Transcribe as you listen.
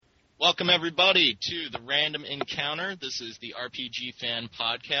Welcome, everybody, to the Random Encounter. This is the RPG Fan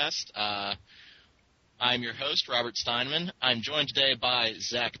Podcast. I'm your host, Robert Steinman. I'm joined today by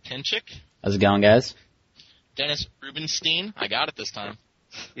Zach Pinchik. How's it going, guys? Dennis Rubenstein. I got it this time.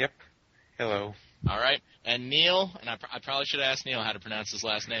 Yep. Hello. All right. And Neil, and I probably should have asked Neil how to pronounce his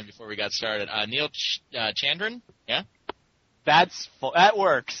last name before we got started. Neil Chandran? Yeah? That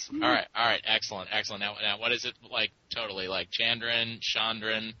works. All right. Excellent. Now, what is it like totally? Like Chandran,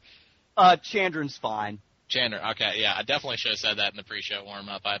 Chandran? Chandran's fine. Chandran, okay, yeah, I definitely should have said that in the pre-show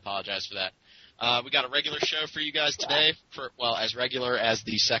warm-up. I apologize for that. We got a regular show for you guys today, as regular as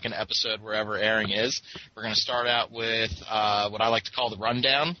the second episode wherever airing is. We're going to start out with what I like to call the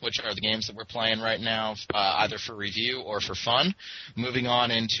rundown, which are the games that we're playing right now, either for review or for fun. Moving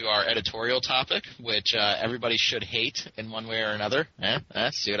on into our editorial topic, which everybody should hate in one way or another.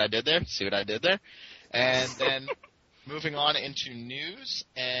 See what I did there? And then moving on into news,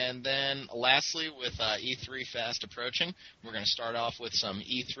 and then lastly, with E3 fast approaching, we're going to start off with some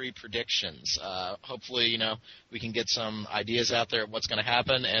E3 predictions. Hopefully, we can get some ideas out there of what's going to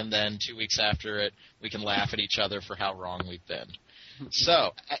happen, and then 2 weeks after it, we can laugh at each other for how wrong we've been.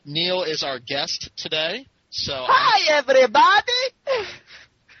 So, Neil is our guest today. So, hi, everybody!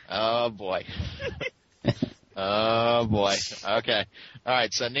 Oh, boy. Oh, boy. Okay. All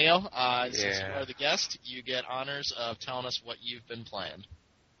right, so Neil, since you are the guest, you get honors of telling us what you've been playing.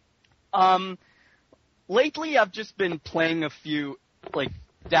 Lately I've just been playing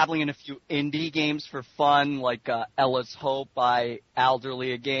dabbling in a few indie games for fun, like Ella's Hope by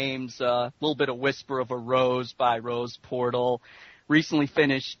Alderlea Games, a little bit of Whisper of a Rose by Rose Portal. Recently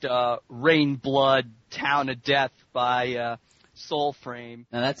finished Rain Blood, Town of Death by Soulframe.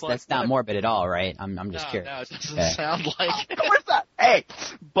 No, that's not morbid at all, right? I'm just curious. No, it doesn't sound like it. Of course not. Hey,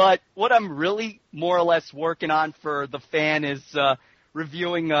 but what I'm really more or less working on for the fan is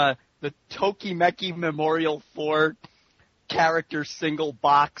reviewing the Tokimeki Memorial 4 character single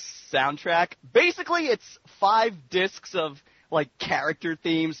box soundtrack. Basically, it's 5 discs of character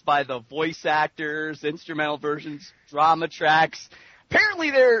themes by the voice actors, instrumental versions, drama tracks. Apparently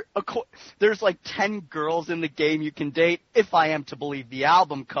there's 10 girls in the game you can date, if I am to believe the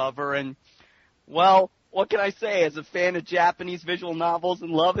album cover, and, well, what can I say? As a fan of Japanese visual novels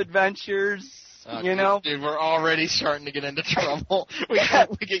and love adventures, Dude, we're already starting to get into trouble. We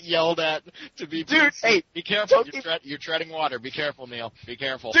get yelled at to be... Dude, hey, be careful. You're treading water. Be careful, Neil. Be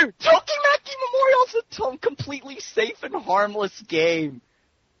careful. Dude, Tokimeki Memorial's a completely safe and harmless game.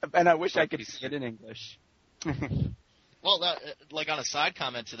 And I wish I could see it in English. Well, on a side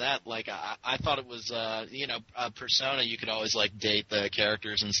comment to that, I thought it was, Persona, you could always, date the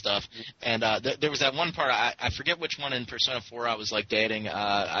characters and stuff. And there was that one part, I forget which one in Persona 4 I was, dating.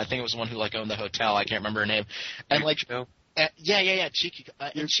 I think it was the one who, owned the hotel. I can't remember her name. And, Yukiko.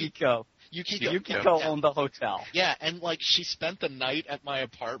 Chikiko. Yukiko owned the hotel. Yeah, and, she spent the night at my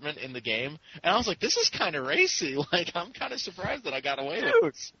apartment in the game. And I was like, this is kind of racy. I'm kind of surprised that I got away with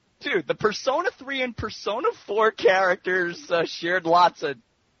it. Dude, the Persona 3 and Persona 4 characters shared lots of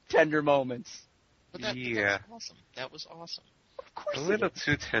tender moments. But that was awesome. That was awesome. Of course. A little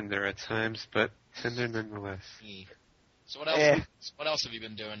too tender at times, but tender nonetheless. So what else? What else have you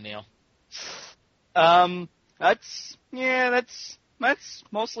been doing, Neil? That's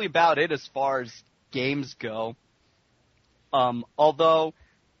mostly about it as far as games go. Although,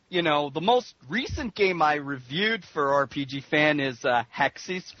 the most recent game I reviewed for RPG Fan is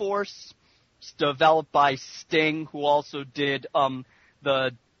Hex's Force. It's developed by Sting, who also did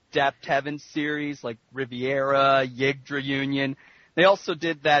the Depth Heaven series, like Riviera, Yggdra Union. They also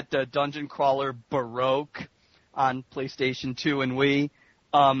did that dungeon crawler Baroque on PlayStation 2 and Wii.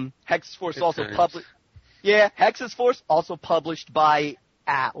 Hex's Force Hex's Force also published by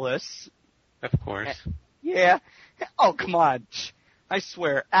Atlas. Of course. Yeah. Oh, come on. I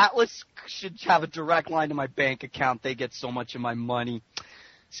swear, Atlas should have a direct line to my bank account. They get so much of my money.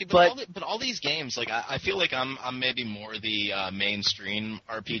 See, but all these games, I feel like I'm maybe more the mainstream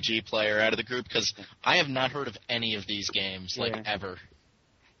RPG player out of the group because I have not heard of any of these games, ever.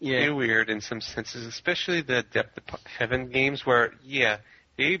 Yeah. They're weird in some senses, especially the Depth of Heaven games where,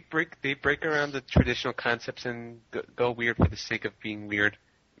 they break around the traditional concepts and go weird for the sake of being weird,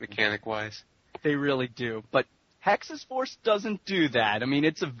 mechanic-wise. They really do, but Hex's Force doesn't do that. I mean,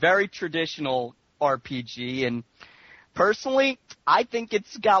 it's a very traditional RPG, and personally, I think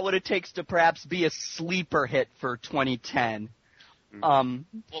it's got what it takes to perhaps be a sleeper hit for 2010. Tell me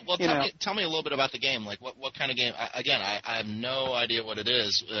a little bit about the game. What kind of game? I have no idea what it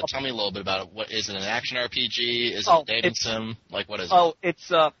is. Tell me a little bit about it. What is it? An action RPG? Is it a dating sim? What is it?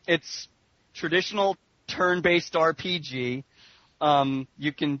 It's traditional turn-based RPG.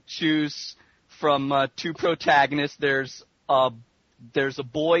 you can choose from 2 protagonists. There's a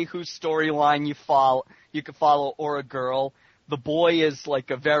boy whose storyline you can follow, or a girl. The boy is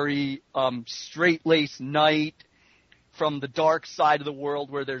like a very straight-laced knight from the dark side of the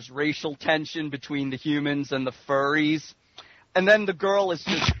world where there's racial tension between the humans and the furries. And then the girl is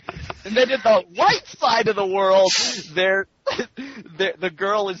just, and then in the white side of the world, the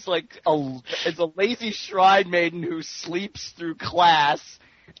girl is like a lazy shrine maiden who sleeps through class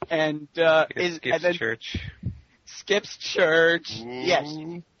and skips church. Yeah,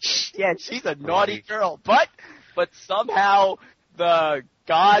 she's a naughty girl, but somehow the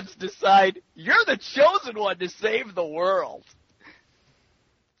gods decide you're the chosen one to save the world.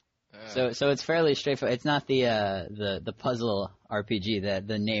 So it's fairly straightforward. It's not the puzzle RPG that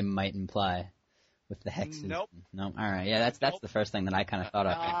the name might imply with the hexes. Nope. No. All right. Yeah, that's the first thing that I kind of thought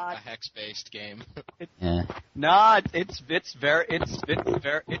of. A hex-based game. Yeah. Nah, it's very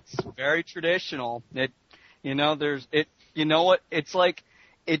traditional. It's like,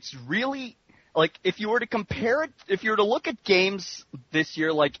 it's really, like, if you were to compare it, if you were to look at games this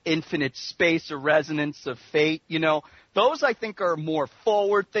year like Infinite Space or Resonance of Fate, those I think are more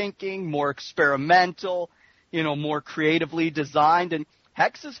forward-thinking, more experimental, more creatively designed. And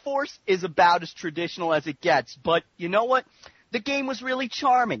Hex's Force is about as traditional as it gets. But you know what? The game was really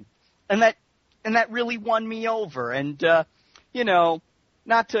charming, and that really won me over. And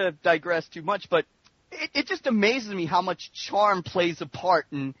not to digress too much, but it just amazes me how much charm plays a part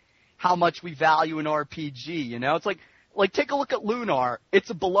in how much we value an RPG. It's like take a look at Lunar. It's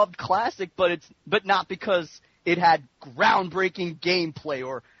a beloved classic, but not because it had groundbreaking gameplay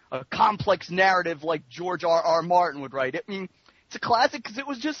or a complex narrative like George R.R. Martin would write. I mean, it's a classic because it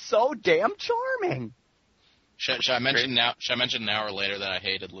was just so damn charming. Should I mention now? Should I mention an hour later that I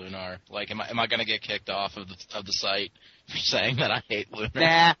hated Lunar? Like, am I going to get kicked off of the site for saying that I hate Lunar?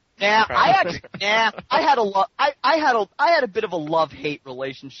 Nah. I had a bit of a love-hate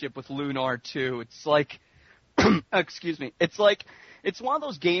relationship with Lunar too. It's like, excuse me. It's one of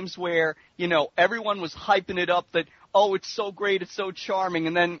those games where, everyone was hyping it up that, oh, it's so great, it's so charming,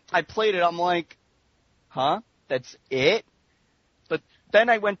 and then I played it, I'm like, huh? That's it? But then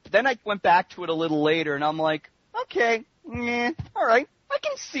I went back to it a little later, and I'm like, okay, all right, I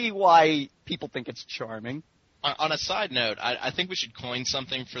can see why people think it's charming. On a side note, I think we should coin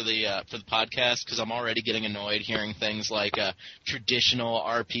something for the podcast, because I'm already getting annoyed hearing things like traditional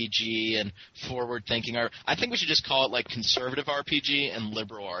RPG and forward-thinking. I think we should just call it like conservative RPG and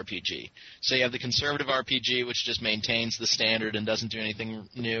liberal RPG. So you have the conservative RPG, which just maintains the standard and doesn't do anything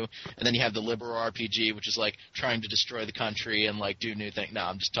new, and then you have the liberal RPG, which is like trying to destroy the country and like do new things. No,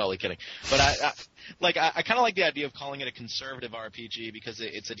 I'm just totally kidding. But I kind of like the idea of calling it a conservative RPG because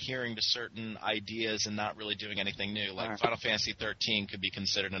it's adhering to certain ideas and not really doing anything new. Like Final Fantasy 13 could be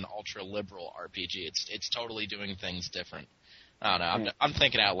considered an ultra-liberal RPG. It's totally doing things different. I don't know. I'm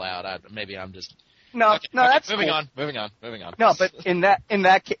thinking out loud. Maybe I'm just that's moving cool. on. Moving on. No, but in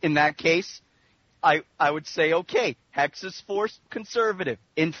that case, I would say okay. Hex's Force conservative,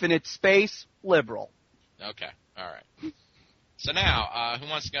 Infinite Space liberal. Okay, all right. So now, who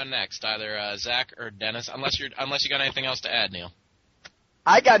wants to go next? Either Zach or Dennis, unless you got anything else to add, Neil.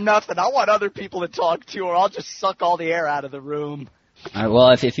 I got nothing. I want other people to talk to, or I'll just suck all the air out of the room. All right,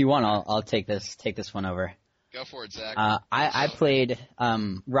 well, if you want, I'll take this one over. Go for it, Zach. I played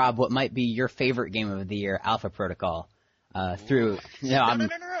Rob, what might be your favorite game of the year, Alpha Protocol. No.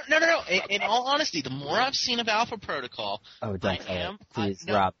 In all honesty, the more I've seen of Alpha Protocol, oh, don't say it, please,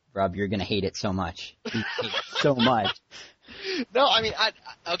 Rob, you're gonna hate it so much, so much. No, I mean,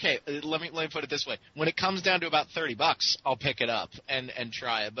 okay. Let me put it this way: when it comes down to about $30, I'll pick it up and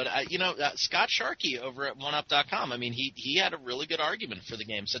try it. But Scott Sharkey over at OneUp.com, I mean, he had a really good argument for the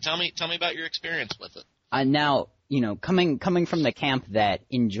game. So tell me about your experience with it. Now, coming from the camp that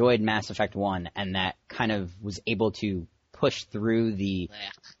enjoyed Mass Effect 1 and that kind of was able to push through the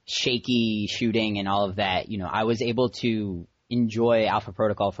shaky shooting and all of that, I was able to enjoy Alpha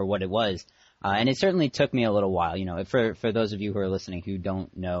Protocol for what it was. And it certainly took me a little while. For those of you who are listening who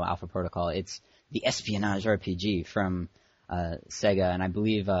don't know Alpha Protocol, it's the espionage RPG from Sega, and I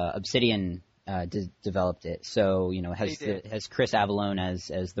believe Obsidian developed it. So has Chris Avellone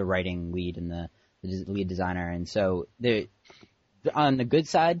as the writing lead and the lead designer, and so on the good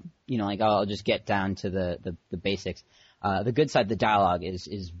side, I'll just get down to the basics. The good side, the dialogue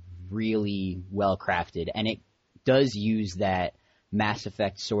is really well crafted, and it does use that Mass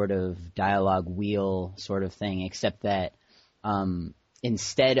Effect sort of dialogue wheel sort of thing, except that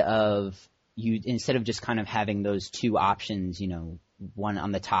instead of just kind of having those two options, one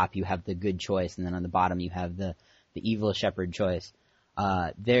on the top you have the good choice, and then on the bottom you have the Evil Shepherd choice.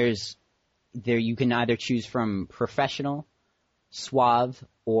 You can either choose from professional, suave,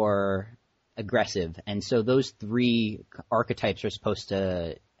 or aggressive. And so those three archetypes are supposed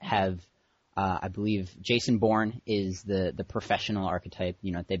to have, I believe, Jason Bourne is the professional archetype,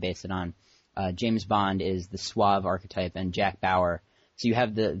 that they base it on. James Bond is the suave archetype, and Jack Bauer. So you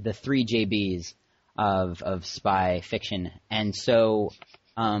have the three JBs of spy fiction. And so,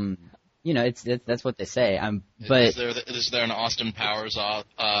 that's what they say. But is there an Austin Powers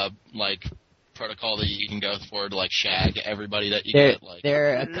protocol that you can go for to shag everybody that you get?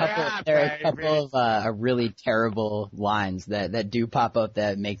 There are a couple of really terrible lines that do pop up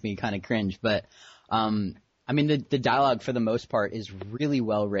that make me kind of cringe. But the dialogue for the most part is really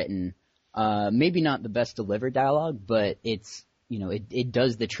well written. Maybe not the best delivered dialogue, but it's it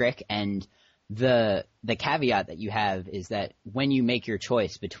does the trick. And the caveat that you have is that when you make your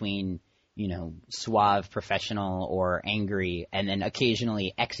choice between suave, professional, or angry, and then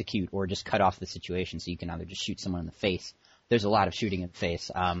occasionally execute or just cut off the situation so you can either just shoot someone in the face. There's a lot of shooting in the face.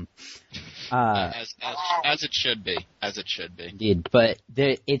 As it should be. As it should be. Indeed. But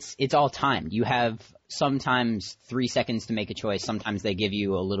it's all timed. You have sometimes 3 seconds to make a choice. Sometimes they give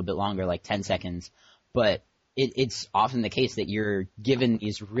you a little bit longer, like 10 seconds. But it's often the case that you're given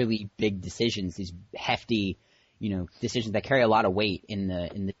these really big decisions, these hefty decisions that carry a lot of weight in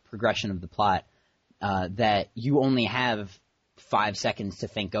the progression of the plot, that you only have 5 seconds to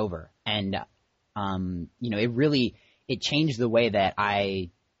think over. And, it changed the way that I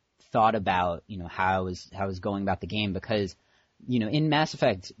thought about, how I was going about the game, because, in Mass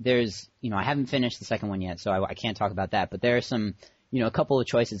Effect, there's, I haven't finished the second one yet, so I can't talk about that, but there are some, a couple of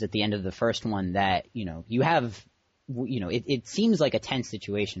choices at the end of the first one that, you have, it seems like a tense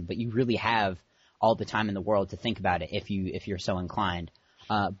situation, but you really have all the time in the world to think about it if you're so inclined.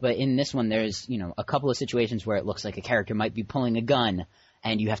 But in this one, there's, a couple of situations where it looks like a character might be pulling a gun,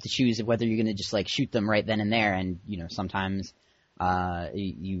 and you have to choose whether you're going to just shoot them right then and there. And, sometimes,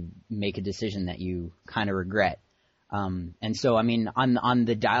 you make a decision that you kind of regret. And so, on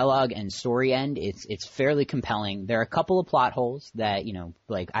the dialogue and story end, it's fairly compelling. There are a couple of plot holes that,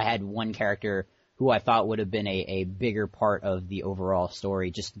 I had one character who I thought would have been a bigger part of the overall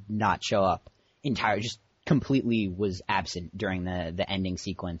story just not show up. Just completely was absent during the ending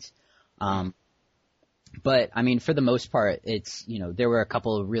sequence. But for the most part, it's, there were a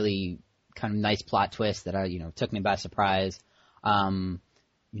couple of really kind of nice plot twists that took me by surprise.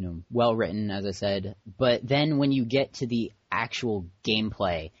 Well written, as I said. But then when you get to the actual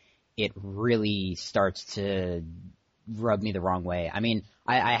gameplay, it really starts to rub me the wrong way.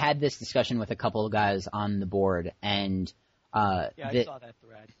 I had this discussion with a couple of guys on the board, and I saw that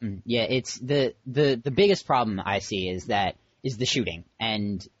thread. Yeah, it's the biggest problem I see is the shooting.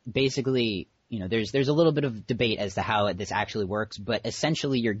 And basically, there's a little bit of debate as to how this actually works, but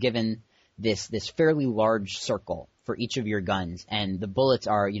essentially you're given this fairly large circle for each of your guns, and the bullets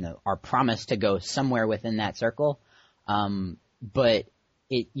are promised to go somewhere within that circle. But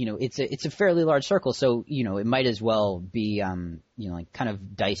it's a fairly large circle, so it might as well be kind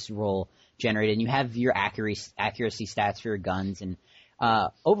of dice roll generated, and you have your accuracy stats for your guns. And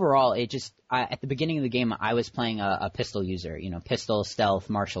overall, at the beginning of the game, I was playing a pistol user, pistol, stealth,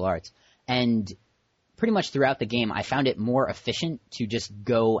 martial arts, and pretty much throughout the game, I found it more efficient to just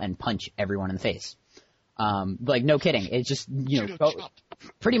go and punch everyone in the face. No kidding, it's just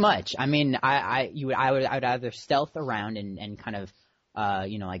pretty much. I would either stealth around and kind of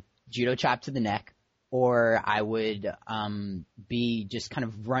judo chop to the neck, or I would be just kind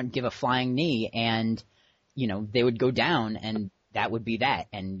of give a flying knee, and they would go down, and that would be that,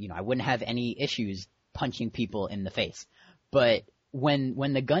 and I wouldn't have any issues punching people in the face. But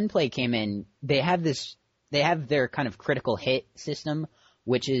when the gunplay came in, they have their kind of critical hit system,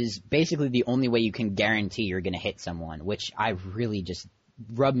 which is basically the only way you can guarantee you're going to hit someone, which I really just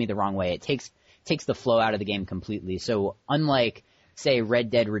rubbed me the wrong way. It takes the flow out of the game completely. So unlike, say, Red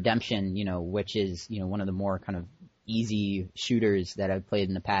Dead Redemption, which is, one of the more kind of easy shooters that I've played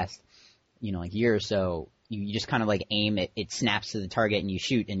in the past, year or so, you just kind of aim, it snaps to the target and you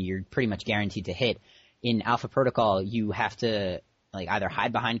shoot, and you're pretty much guaranteed to hit. In Alpha Protocol, you have to either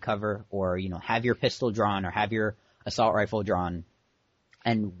hide behind cover or, have your pistol drawn or have your assault rifle drawn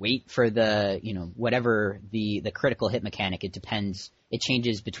and wait for the, whatever the critical hit mechanic. It depends. It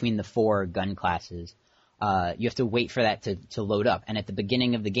changes between the 4 gun classes. You have to wait for that to load up. And at the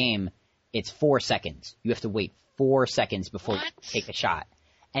beginning of the game, it's 4 seconds. You have to wait 4 seconds before you take a shot.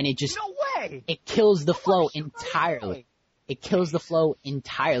 And it just, no way! It kills the flow entirely. It kills the flow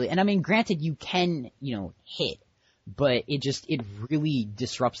entirely. And granted, you can, hit, but it really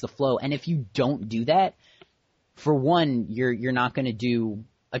disrupts the flow. And if you don't do that, for one, you're not going to do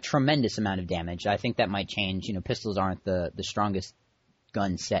a tremendous amount of damage. I think that might change. Pistols aren't the strongest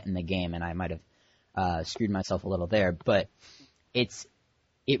gun set in the game, and I might have screwed myself a little there. But it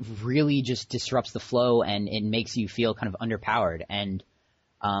really just disrupts the flow, and it makes you feel kind of underpowered. And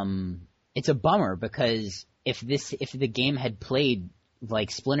it's a bummer because if the game had played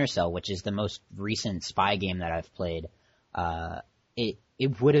like Splinter Cell, which is the most recent spy game that I've played,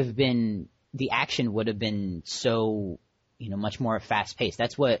 it would have been, the action would have been so, much more fast paced.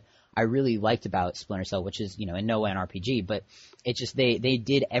 That's what I really liked about Splinter Cell, which is, in no way an RPG, but it's just, they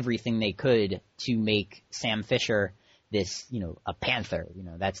did everything they could to make Sam Fisher this, a panther,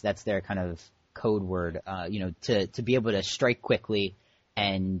 that's their kind of code word, to be able to strike quickly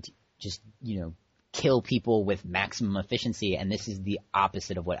and just, kill people with maximum efficiency, and this is the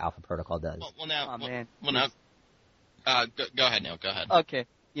opposite of what Alpha Protocol does. Well, now, man. Go ahead, Neil. Go ahead. Okay,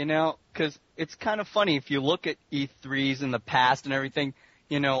 because it's kind of funny if you look at E3s in the past and everything.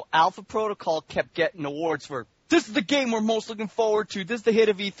 Alpha Protocol kept getting awards for this is the game we're most looking forward to. This is the hit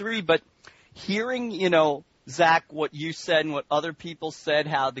of E3. But hearing, Zach, what you said and what other people said,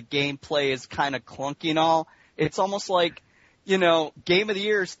 how the gameplay is kind of clunky and all, it's almost like, Game of the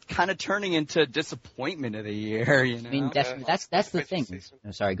Year is kind of turning into Disappointment of the Year, I mean, definitely, that's the thing.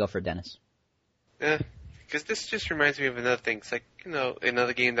 Oh, sorry, go for it, Dennis. Because this just reminds me of another thing. It's like,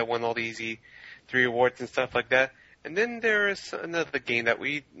 another game that won all the easy 3 awards and stuff like that. And then there is another game that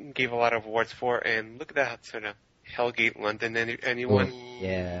we gave a lot of awards for, and look at that sort of Hellgate London. Anyone?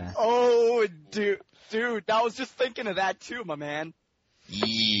 Yeah. Oh, dude, I was just thinking of that too, my man.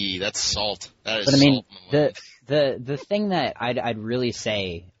 Yee, that's salt. That is but I mean, salt. the thing that I'd really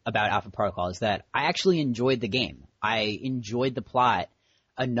say about Alpha Protocol is that I actually enjoyed the game. I enjoyed the plot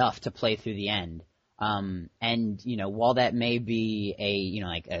enough to play through the end. And while that may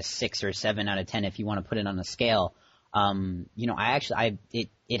be a 6 or 7 out of 10 if you want to put it on a scale,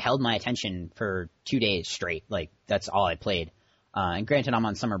 it held my attention for 2 days straight. Like, that's all I played. And granted, I'm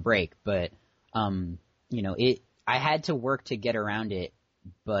on summer break, but I had to work to get around it.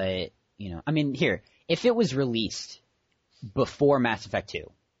 But if it was released before Mass Effect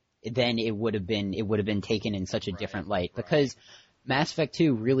 2, then it would have been taken in such a different light, because Mass Effect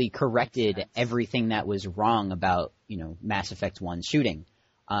 2 really corrected everything that was wrong about, Mass Effect 1's shooting.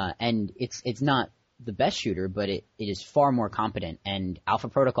 And it's not the best shooter, but it is far more competent. And Alpha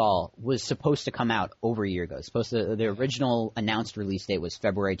Protocol was supposed to come out over a year ago. The original announced release date was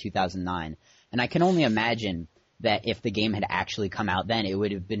February 2009. And I can only imagine that if the game had actually come out then, it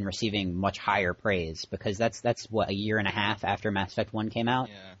would have been receiving much higher praise, because that's what, a year and a half after Mass Effect 1 came out?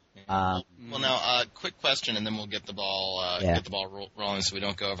 Yeah. Well, now, quick question, and then we'll get the ball rolling so we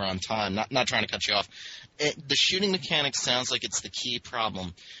don't go over on time. Not trying to cut you off. The shooting mechanic sounds like it's the key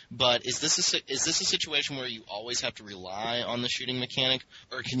problem, but is this a situation where you always have to rely on the shooting mechanic,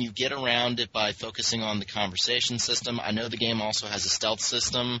 or can you get around it by focusing on the conversation system? I know the game also has a stealth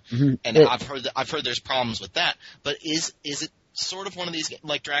system, and I've heard there's problems with that. But is it sort of one of these,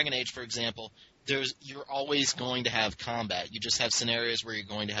 like Dragon Age, for example? You're always going to have combat. You just have scenarios where you're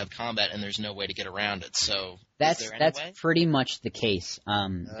going to have combat, and there's no way to get around it. So that's pretty much the case.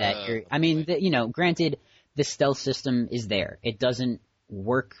 Granted, the stealth system is there. It doesn't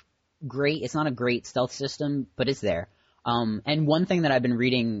work great. It's not a great stealth system, but it's there. And one thing that I've been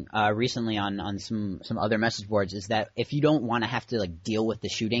reading recently on some other message boards is that if you don't want to have to deal with the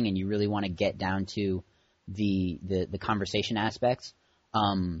shooting and you really want to get down to the conversation aspects,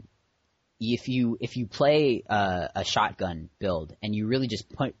 if you play a shotgun build and you really just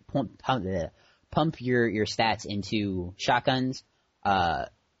pump your stats into shotguns,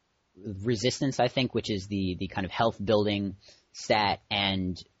 resistance, I think, which is the kind of health building stat,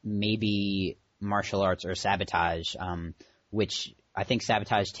 and maybe martial arts or sabotage, which I think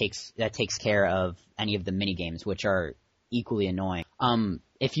sabotage takes care of any of the mini games, which are equally annoying.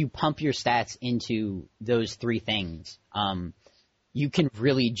 If you pump your stats into those 3 things, you can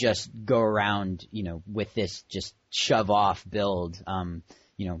really just go around, with this just shove off build,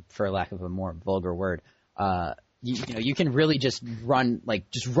 for lack of a more vulgar word. You can really just run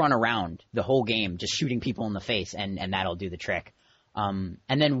around the whole game, just shooting people in the face, and that'll do the trick. And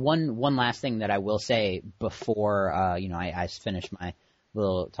then one last thing that I will say before, I finish my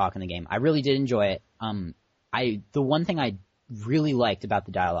little talk in the game. I really did enjoy it. The one thing I really liked about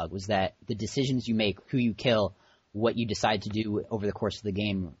the dialogue was that the decisions you make, who you kill, what you decide to do over the course of the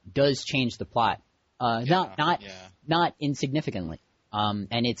game does change the plot, not insignificantly. And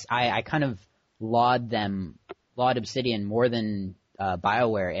I kind of laud Obsidian more than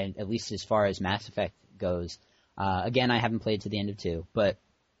BioWare, and at least as far as Mass Effect goes. Again, I haven't played to the end of 2, but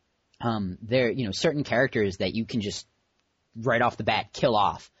there, certain characters that you can just right off the bat kill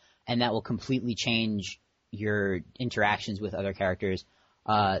off, and that will completely change your interactions with other characters.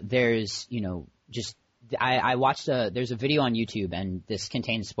 There's, I watched there's a video on YouTube, and this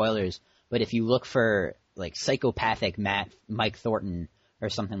contains spoilers, but if you look for like psychopathic Mike Thornton or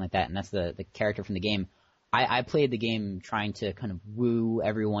something like that, and that's the character from the game. I played the game trying to kind of woo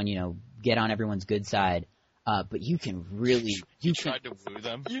everyone, get on everyone's good side. But you can really... You tried to woo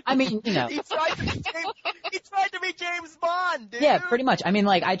them? I mean, He tried to be James Bond, dude! Yeah, pretty much. I mean,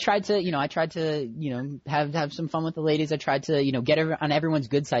 like, I tried to, have some fun with the ladies. I tried to, get on everyone's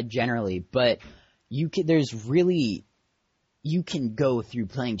good side generally. But you can go through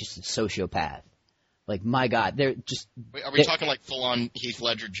playing just a sociopath. Like, my God, they're just... Wait, are we talking like full-on Heath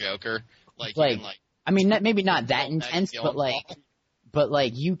Ledger Joker? I mean, maybe not that intense,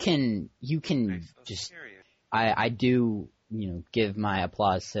 but you can just... I do, give my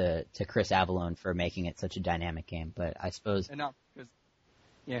applause to Chris Avellone for making it such a dynamic game, but I suppose...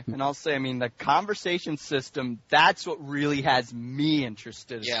 And I'll say, I mean, the conversation system, that's what really has me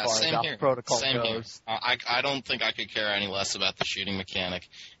interested as far as Alpha Protocol goes. I don't think I could care any less about the shooting mechanic.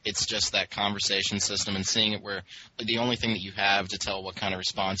 It's just that conversation system and seeing it where the only thing that you have to tell what kind of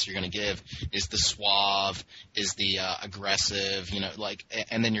response you're going to give is the suave, is the aggressive,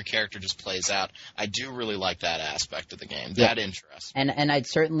 and then your character just plays out. I do really like that aspect of the game. That interests me. And I'd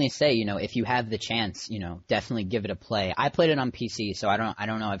certainly say, if you have the chance, definitely give it a play. I played it on PC, so I don't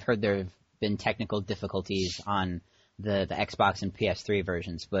know. I've heard there have been technical difficulties on the Xbox and PS3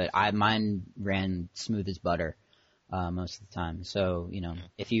 versions, but mine ran smooth as butter most of the time. So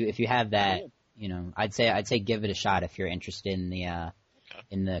if you have that, I'd say give it a shot if you're interested in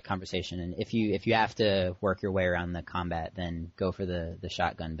the conversation. And if you have to work your way around the combat, then go for the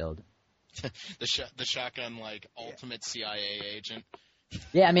shotgun build. the shotgun ultimate CIA agent.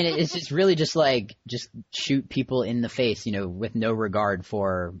 Yeah, I mean, it's just really just shoot people in the face, with no regard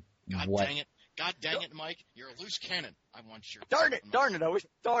for what. God dang it, Mike! You're a loose cannon. I want your. Darn it! I wish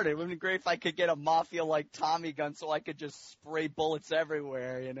it would be great if I could get a mafia like Tommy gun, so I could just spray bullets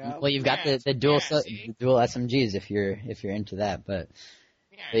everywhere. Well, you've got the dual SMGs if you're into that, but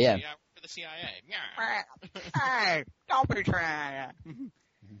yeah. For the CIA. Hey, don't be trying.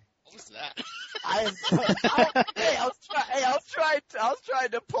 What was that? I was trying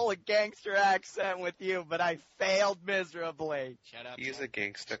to pull a gangster accent with you, but I failed miserably. Shut up. He's a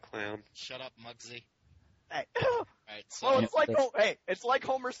gangster clown. Shut up, Muggsy. Hey. Right, so it's like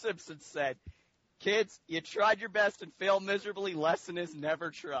Homer Simpson said, kids, you tried your best and failed miserably. Lesson is never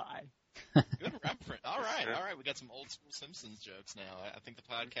try. Good reference. All right. We got some old school Simpsons jokes now. I think the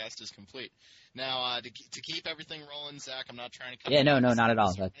podcast is complete. Now, to keep everything rolling, Zach, I'm not trying to cut. Yeah, no, not at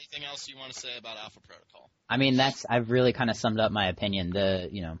all. Anything else you want to say about Alpha Protocol? I mean, I've really kind of summed up my opinion.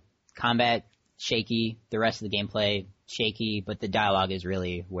 The combat shaky, the rest of the gameplay shaky, but the dialogue is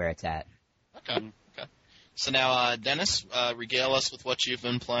really where it's at. Okay. So now, Dennis, regale us with what you've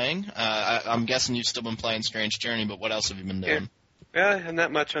been playing. I'm guessing you've still been playing Strange Journey, but what else have you been doing? Well,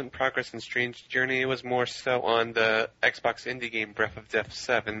 not much on progress in Strange Journey. It was more so on the Xbox indie game Breath of Death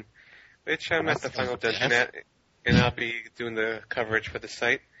 7, which I'm at the final dungeon at, and I'll be doing the coverage for the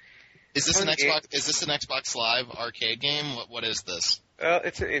site. Is this an Xbox Live arcade game? What is this?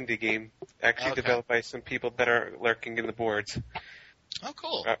 It's an indie game, actually developed by some people that are lurking in the boards. Oh,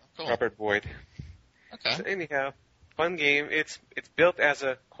 cool. Robert Boyd. Okay. So anyhow, fun game. It's built as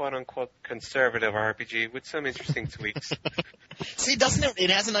a quote-unquote conservative RPG with some interesting tweaks. See, doesn't it? It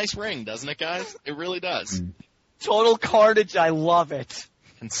has a nice ring, doesn't it, guys? It really does. Total carnage. I love it.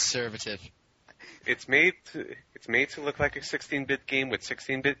 Conservative. It's made to look like a 16-bit game with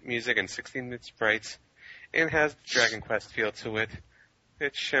 16-bit music and 16-bit sprites, and has Dragon Quest feel to it.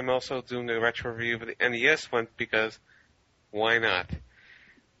 Which I'm also doing a retro review of the NES one because why not?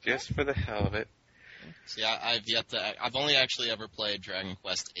 Just for the hell of it. See, I've only actually ever played Dragon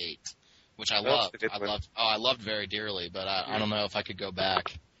Quest VIII, which I loved. I loved very dearly, but I don't know if I could go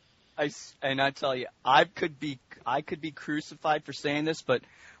back. I tell you, I could be crucified for saying this, but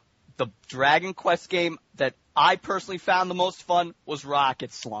the Dragon Quest game that I personally found the most fun was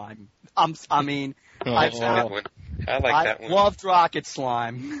Rocket Slime. I like that one. Loved Rocket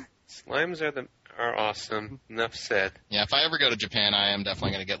Slime. Slimes are awesome. Enough said. Yeah, if I ever go to Japan, I am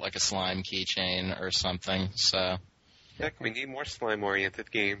definitely going to get like a slime keychain or something. So. Heck, we need more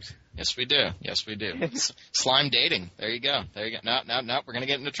slime-oriented games. Yes, we do. Slime dating. There you go. No, we're going to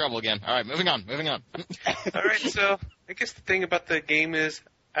get into trouble again. All right, moving on. All right, so I guess the thing about the game is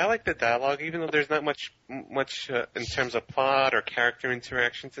I like the dialogue, even though there's not much in terms of plot or character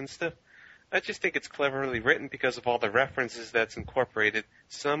interactions and stuff. I just think it's cleverly written because of all the references that's incorporated.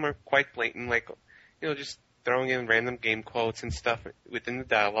 Some are quite blatant, like, just throwing in random game quotes and stuff within the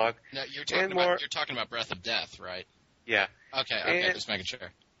dialogue. No, you're talking about Breath of Death, right? Yeah. Okay, just making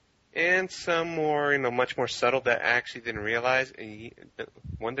sure. And some more, much more subtle that I actually didn't realize, and you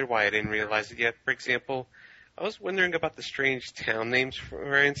wonder why I didn't realize it yet. For example, I was wondering about the strange town names,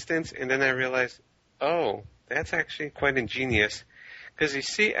 for instance, and then I realized, oh, that's actually quite ingenious. Because you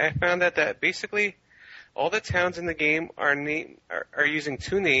see, I found out that basically all the towns in the game are using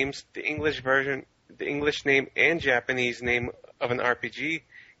two names, the English version, the English name and Japanese name of an RPG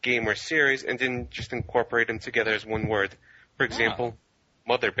game or series, and then just incorporate them together as one word. For example,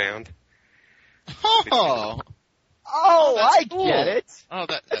 Motherbound. Oh, I cool. get it. Oh,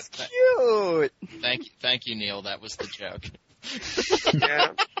 that's cute. Thank you, Neil. That was the joke.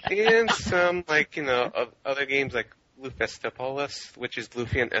 Yeah, and some other games like Lufistopolis, which is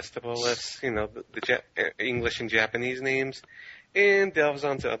Luffy and Estipolis, the English and Japanese names, and delves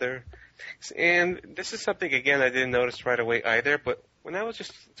onto other things. And this is something again I didn't notice right away either. But when I was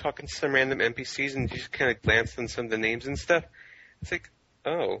just talking to some random NPCs and just kind of glanced on some of the names and stuff, it's like,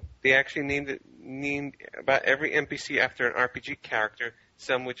 oh, they actually named about every NPC after an RPG character,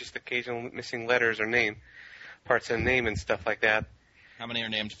 some with just occasional missing letters or parts of the name and stuff like that. How many are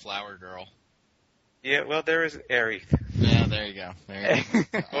named Flower Girl? Yeah, well, there is Aerith. Yeah, there you go.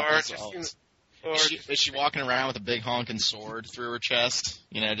 Is she walking around with a big honking sword through her chest?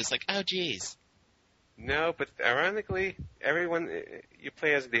 Just like, oh, geez. No, but ironically, everyone, you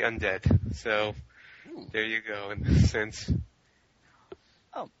play as the undead. So, there you go, in a sense.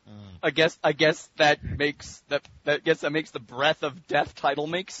 Oh, I guess that makes the Breath of Death title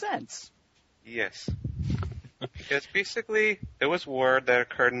make sense. Yes, because basically there was war that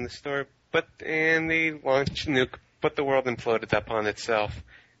occurred in the story, and they launched a nuke, but the world imploded upon itself.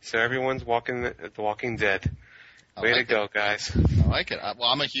 So everyone's the Walking Dead. Way to go, guys! I like it. Well,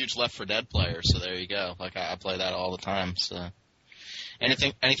 I'm a huge Left 4 Dead player, so there you go. Like I play that all the time. So,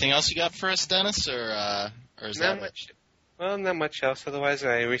 anything else you got for us, Dennis, or is that much? Well, not much else. Otherwise,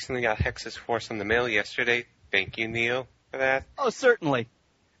 I recently got Hex's Force on the mail yesterday. Thank you, Neil, for that. Oh, certainly.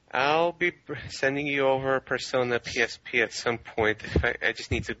 I'll be sending you over Persona PSP at some point. I just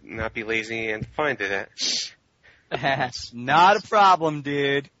need to not be lazy and find it. Not a problem,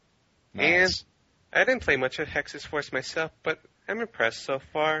 dude. Nice. And I didn't play much of Hex's Force myself, but I'm impressed so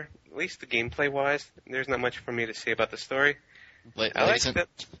far. At least the gameplay-wise, there's not much for me to say about the story. Ladies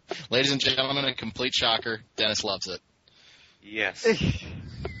and gentlemen, a complete shocker. Dennis loves it. Yes.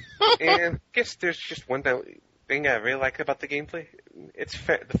 And I guess there's just one thing I really like about the gameplay.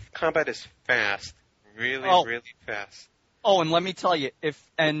 The combat is fast. Really fast. Oh, and let me tell you,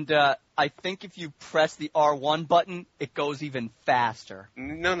 I think if you press the R1 button, it goes even faster.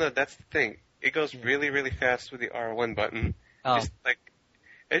 No, that's the thing. It goes really, really fast with the R1 button. Oh.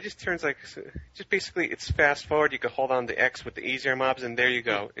 It just turns basically it's fast forward. You can hold on to X with the easier mobs, and there you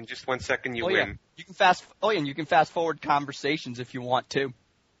go. In just 1 second, you win. Yeah. You can fast forward conversations if you want to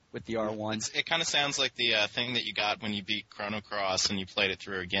with the R1. It kind of sounds like the thing that you got when you beat Chrono Cross and you played it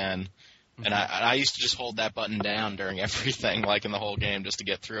through again. Mm-hmm. And I used to just hold that button down during everything, like in the whole game, just to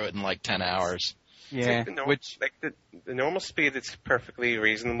get through it in like 10 hours. Yeah, the normal speed, it's perfectly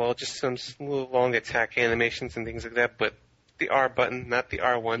reasonable. Just some little long attack animations and things like that, but the R button, not the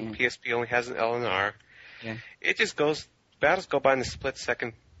R1. PSP only has an L and R. Yeah. It just battles go by in a split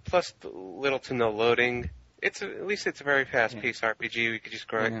second, plus little to no loading. At least it's a very fast-paced RPG. You could just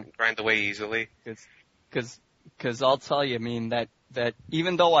grind away easily. Because I'll tell you, I mean, that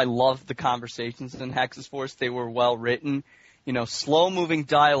even though I loved the conversations in Hex's Force, they were well written. Slow-moving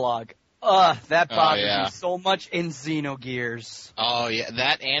dialogue. That bothers me so much in Xenogears. Oh, yeah,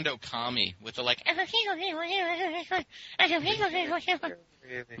 that and Okami with the Let's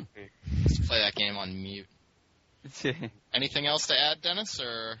play that game on mute. Anything else to add, Dennis,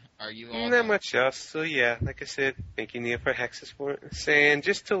 or are you all Not much else. So, yeah, like I said, thank you, Neil, for Hex's Force. And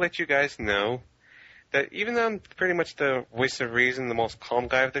just to let you guys know that even though I'm pretty much the voice of reason, the most calm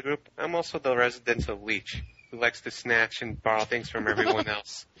guy of the group, I'm also the residential leech who likes to snatch and borrow things from everyone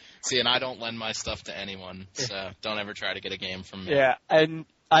else. See, and I don't lend my stuff to anyone, so don't ever try to get a game from me. Yeah, and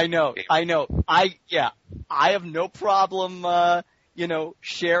I know. I have no problem,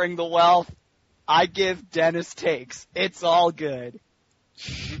 sharing the wealth. I give Dennis takes. It's all good.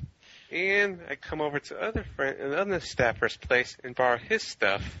 And I come over to another staffer's place and borrow his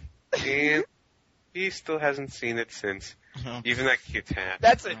stuff, and he still hasn't seen it since. Oh, even that cute hat.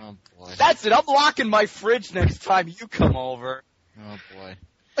 That's it. Oh, boy. That's it. I'm locking my fridge next time you come over. Oh, boy.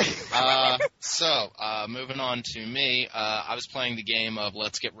 So, moving on to me, I was playing the game of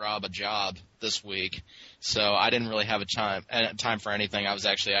Let's Get Rob a Job this week, so I didn't really have time for anything. I was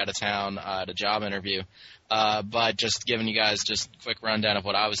actually out of town at a job interview. But just giving you guys just a quick rundown of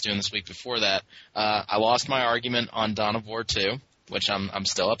what I was doing this week before that. I lost my argument on Dawn of War 2, which I'm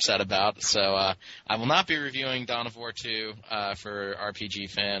still upset about. So I will not be reviewing Dawn of War 2 for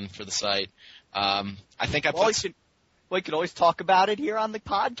RPG Fan for the site. I think I put. We could always talk about it here on the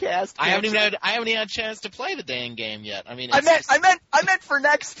podcast. I haven't even had a chance to play the dang game yet. I mean, I meant for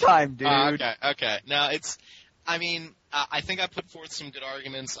next time, dude. Okay. No, I think I put forth some good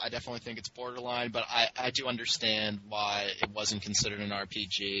arguments. I definitely think it's borderline, but I do understand why it wasn't considered an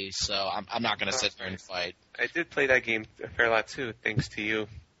RPG, so I'm not going to sit there and fight. I did play that game a fair lot too, thanks to you.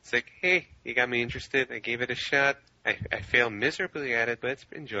 It's like, hey, you got me interested. I gave it a shot. I failed miserably at it, but it's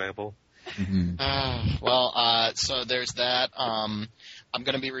enjoyable. Mm-hmm. So there's that. I'm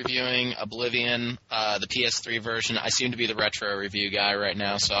going to be reviewing Oblivion, the PS3 version. I seem to be the retro review guy right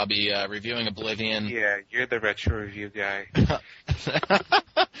now, so I'll be reviewing Oblivion. Yeah, you're the retro review guy.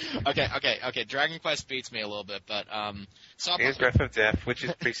 Okay. Dragon Quest beats me a little bit, but and Breath of Death, which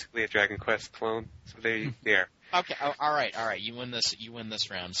is basically a Dragon Quest clone. So there. Okay. All right. You win this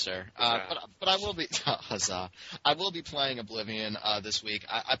round, sir. But I will be huzzah. I will be playing Oblivion this week.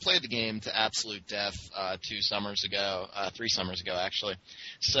 I played the game to absolute death 3 summers ago actually.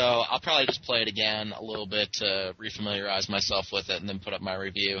 So I'll probably just play it again a little bit to refamiliarize myself with it, and then put up my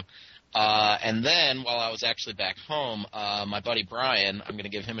review. And then, while I was actually back home, my buddy Brian, I'm going to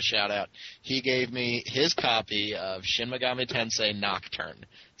give him a shout-out, he gave me his copy of Shin Megami Tensei Nocturne.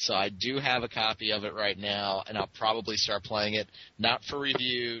 So I do have a copy of it right now, and I'll probably start playing it, not for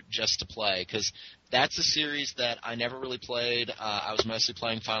review, just to play, because that's a series that I never really played. I was mostly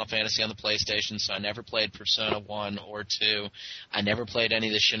playing Final Fantasy on the PlayStation, so I never played Persona 1 or 2. I never played any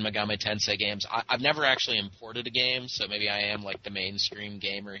of the Shin Megami Tensei games. I've never actually imported a game, so maybe I am like the mainstream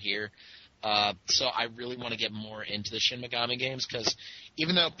gamer here. So I really want to get more into the Shin Megami games, because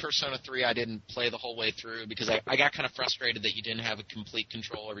even though Persona 3 I didn't play the whole way through because I got kind of frustrated that you didn't have a complete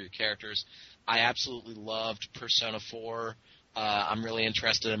control over your characters, I absolutely loved Persona 4. I'm really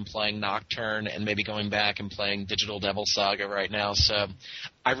interested in playing Nocturne and maybe going back and playing Digital Devil Saga right now. So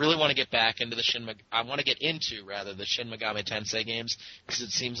I really want to get back into the Shin Megami Tensei games, because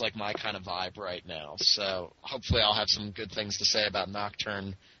it seems like my kind of vibe right now. So hopefully I'll have some good things to say about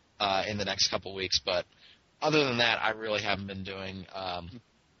Nocturne in the next couple weeks. But other than that, I really haven't been doing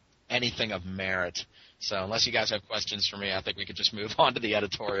anything of merit. So unless you guys have questions for me, I think we could just move on to the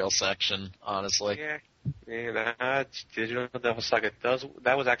editorial section, honestly. Yeah, Digital Devil Saga,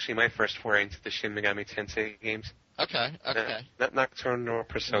 that was actually my first foray into the Shin Megami Tensei games. Okay. Not Nocturne nor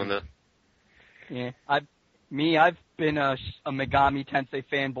Persona. Yeah, I've been a Megami Tensei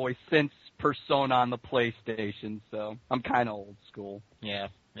fanboy since Persona on the PlayStation, so I'm kind of old school. Yeah.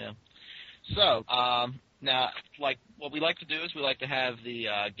 So, now, like, what we like to do is we like to have the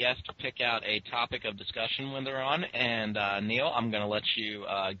guest pick out a topic of discussion when they're on, and Neil, I'm going to let you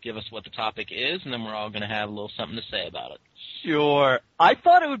give us what the topic is, and then we're all going to have a little something to say about it. Sure. I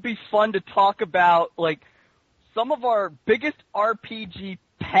thought it would be fun to talk about, like, some of our biggest RPG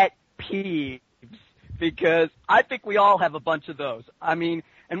pet peeves, because I think we all have a bunch of those. I mean,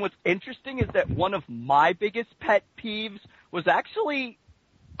 and what's interesting is that one of my biggest pet peeves was actually,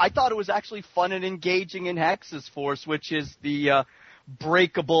 I thought it was actually fun and engaging in Hex's Force, which is the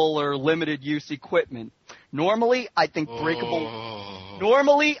breakable or limited use equipment. Normally, I think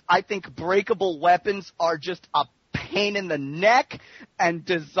breakable weapons are just a pain in the neck and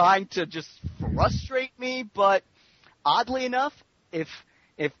designed to just frustrate me, but oddly enough, if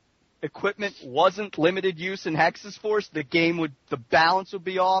equipment wasn't limited use in Hex's Force, the balance would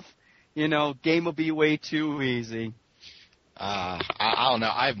be off. Game would be way too easy. I don't know.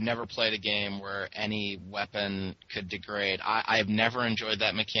 I've never played a game where any weapon could degrade. I've never enjoyed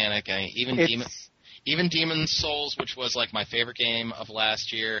that mechanic. Even Demon's Souls, which was like my favorite game of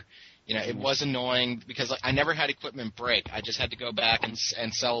last year, it was annoying because I never had equipment break. I just had to go back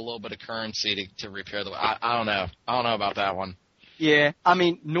and sell a little bit of currency to repair the. I don't know. I don't know about that one. Yeah, I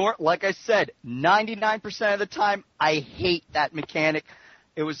mean, like I said, 99% of the time, I hate that mechanic.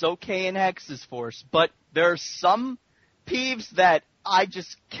 It was okay in Hex's Force, but there are some peeves that I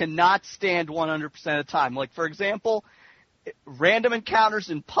just cannot stand 100% of the time. Like, for example, random encounters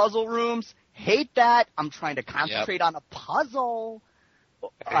in puzzle rooms, hate that. I'm trying to concentrate on a puzzle.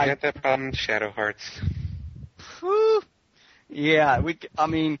 I had that problem in Shadow Hearts. Whew. Yeah,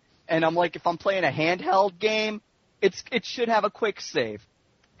 and I'm like, if I'm playing a handheld game, it should have a quick save.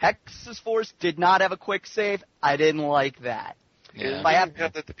 Hex's Force did not have a quick save. I didn't like that. Yeah. I have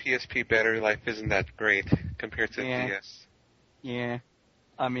that the PSP battery life isn't that great compared to the DS. Yeah.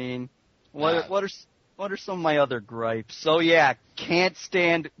 I mean, what are some of my other gripes? So yeah, can't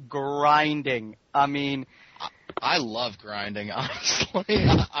stand grinding. I mean, I love grinding, honestly.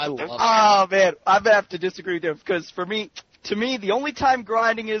 I love it. Oh man, I have to disagree with you because to me, the only time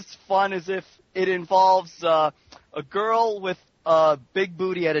grinding is fun is if it involves a girl with a big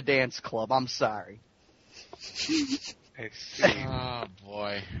booty at a dance club. I'm sorry. I see. Oh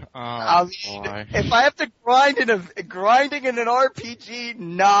boy. Boy. If I have to grinding in an RPG,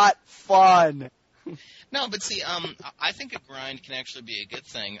 not fun. No, but see, I think a grind can actually be a good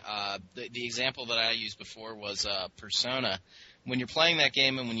thing. The example that I used before was Persona. When you're playing that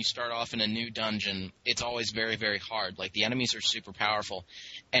game and when you start off in a new dungeon, it's always very, very hard. Like, the enemies are super powerful.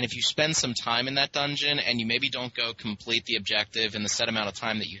 And if you spend some time in that dungeon and you maybe don't go complete the objective in the set amount of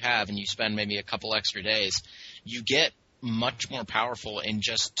time that you have and you spend maybe a couple extra days, you get much more powerful in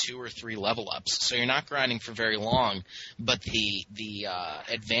just 2 or 3 level ups. So you're not grinding for very long, but the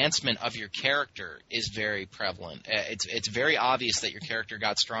advancement of your character is very prevalent. It's very obvious that your character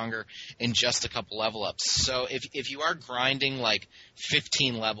got stronger in just a couple level ups. So if you are grinding like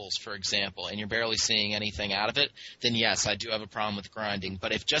 15 levels, for example, and you're barely seeing anything out of it, then yes, I do have a problem with grinding.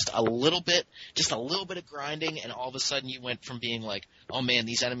 But if just a little bit of grinding, and all of a sudden you went from being like, oh man,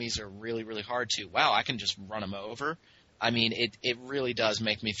 these enemies are really, really hard to, wow, I can just run them over. I mean, it really does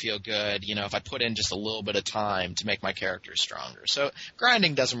make me feel good, if I put in just a little bit of time to make my character stronger. So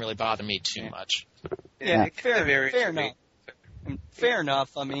grinding doesn't really bother me too much. Yeah, fair enough. Fair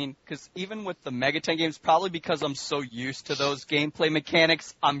enough. I mean, because even with the Megaten games, probably because I'm so used to those gameplay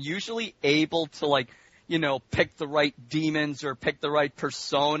mechanics, I'm usually able to, pick the right demons or pick the right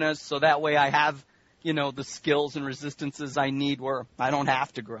personas, so that way I have the skills and resistances I need where I don't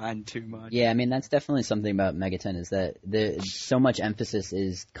have to grind too much. Yeah, I mean, that's definitely something about Megaten is that so much emphasis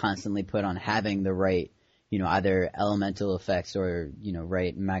is constantly put on having the right, either elemental effects or,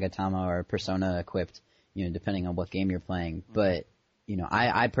 right Magatama or Persona equipped, depending on what game you're playing. But,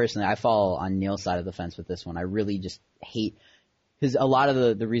 I personally, I fall on Neil's side of the fence with this one. I really just hate, because a lot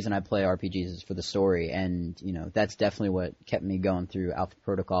of the reason I play RPGs is for the story, and, that's definitely what kept me going through Alpha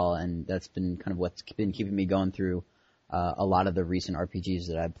Protocol, and that's been kind of what's been keeping me going through a lot of the recent RPGs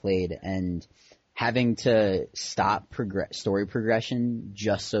that I've played, and having to stop story progression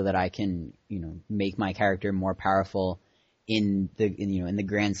just so that I can, make my character more powerful in the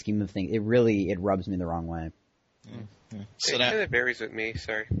grand scheme of things, it rubs me the wrong way. So it kind of varies with me.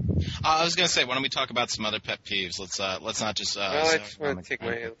 Sorry. I was going to say, why don't we talk about some other pet peeves? Let's not just. I just want to take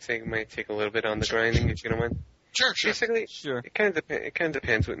a little bit on the grinding, if you don't mind. Sure. Basically, it kind of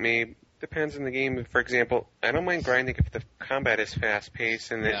depends with me. Depends on the game. For example, I don't mind grinding if the combat is fast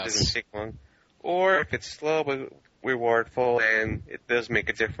paced and it doesn't take long, or if it's slow but rewardful and it does make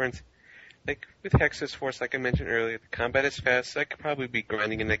a difference. Like with Hexus Force, like I mentioned earlier, the combat is fast. So I could probably be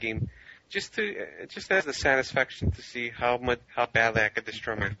grinding in that game. Just as the satisfaction to see how badly I could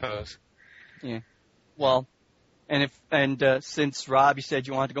destroy my foes. Yeah. Well, and since Rob, you said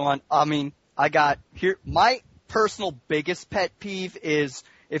you wanted to go on, I mean, I got here. My personal biggest pet peeve is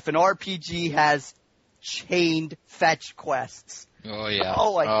if an RPG has chained fetch quests. Oh yeah.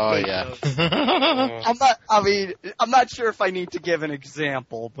 Oh, I hate those. I'm not sure if I need to give an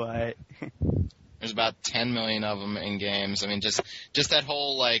example, but. There's about 10 million of them in games. I mean, just that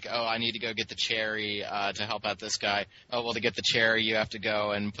whole, like, oh, I need to go get the cherry to help out this guy. Oh, well, to get the cherry, you have to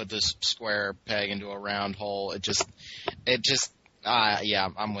go and put this square peg into a round hole. Yeah,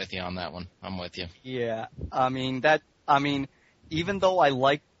 I'm with you on that one. I'm with you. Yeah, I mean, even though I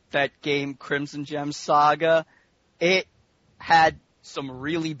like that game, Crimson Gem Saga, it had some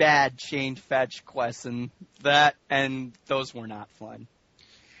really bad chained fetch quests, and those were not fun.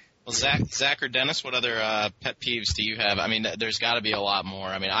 Well, Zach or Dennis, what other pet peeves do you have? I mean, there's got to be a lot more.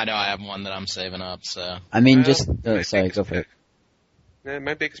 I mean, I know I have one that I'm saving up. So I mean, sorry, go for it.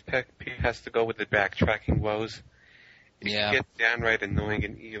 My biggest pet peeve has to go with the backtracking woes. It can get downright annoying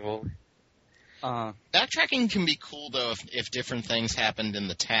and evil. Backtracking can be cool, though, if different things happened in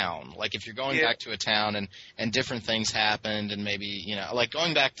the town. Like, if you're going back to a town and different things happened, and maybe, like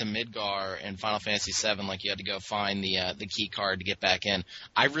going back to Midgar in Final Fantasy VII, like you had to go find the key card to get back in.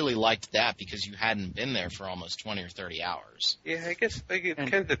 I really liked that because you hadn't been there for almost 20 or 30 hours. Yeah, I guess it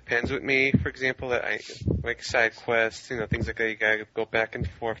kind of depends with me. For example, I like side quests, things like that. You gotta go back and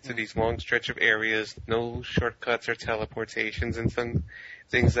forth to these long stretch of areas, no shortcuts or teleportations and some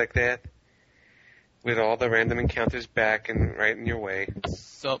things like that. With all the random encounters back and right in your way.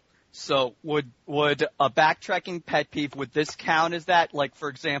 So would a backtracking pet peeve, would this count as that? Like, for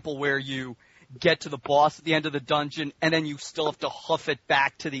example, where you get to the boss at the end of the dungeon, and then you still have to hoof it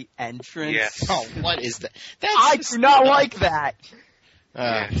back to the entrance. Yes. Oh, what is that? I do not like that.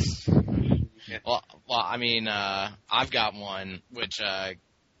 Yes. Well, I mean, I've got one which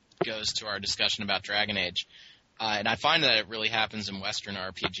goes to our discussion about Dragon Age, and I find that it really happens in Western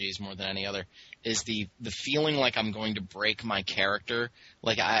RPGs more than any other. Is the feeling like I'm going to break my character.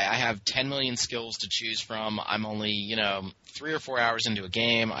 Like I have 10 million skills to choose from. I'm only 3 or 4 hours into a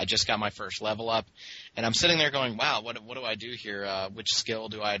game. I just got my first level up, and I'm sitting there going, "Wow, what do I do here? Which skill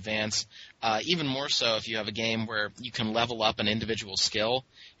do I advance?" Even more so if you have a game where you can level up an individual skill.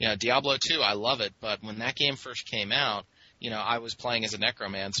 Diablo 2, I love it, but when that game first came out, I was playing as a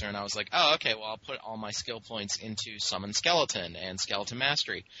necromancer, and I was like, oh, okay, well, I'll put all my skill points into Summon Skeleton and Skeleton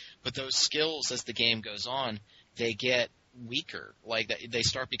Mastery. But those skills, as the game goes on, they get weaker. Like, they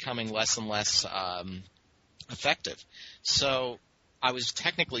start becoming less and less effective. So I was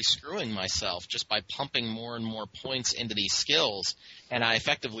technically screwing myself just by pumping more and more points into these skills, and I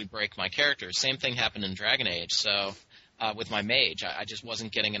effectively break my character. Same thing happened in Dragon Age. So with my mage, I just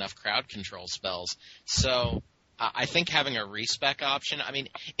wasn't getting enough crowd control spells. So I think having a respec option, I mean,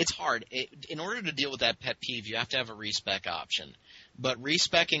 it's hard. In order to deal with that pet peeve, you have to have a respec option. But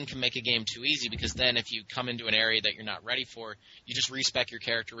respecing can make a game too easy, because then if you come into an area that you're not ready for, you just respec your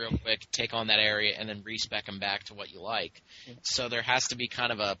character real quick, take on that area, and then respec them back to what you like. So there has to be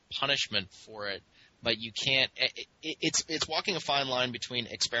kind of a punishment for it. But you can't. It's walking a fine line between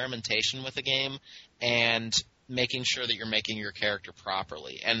experimentation with a game and making sure that you're making your character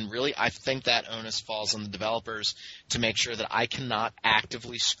properly. And really, I think that onus falls on the developers to make sure that I cannot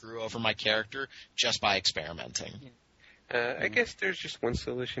actively screw over my character just by experimenting. I guess there's just one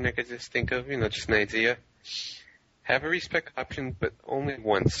solution I could just think of, just an idea. Have a respec option, but only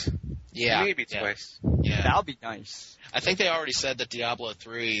once. Yeah. Maybe twice. Yeah. That would be nice. I think they already said that Diablo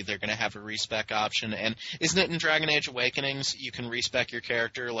 3, they're going to have a respec option. And isn't it in Dragon Age Awakenings, you can respec your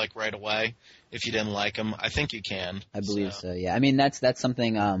character, like, right away if you didn't like him? I think you can. I believe so, yeah. I mean, that's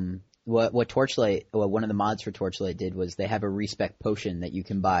something, what Torchlight, one of the mods for Torchlight did was they have a respec potion that you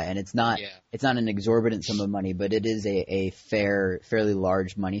can buy. And it's not an exorbitant sum of money, but it is a fairly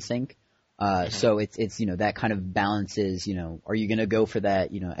large money sink. So it's that kind of balances, are you going to go for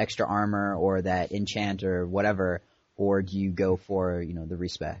that, extra armor or that enchant or whatever, or do you go for, the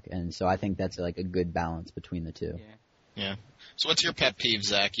respec? And so I think that's like a good balance between the two. Yeah. So what's your pet peeve,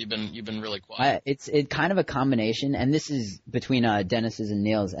 Zach? You've been really quiet. It's kind of a combination, and this is between Dennis's and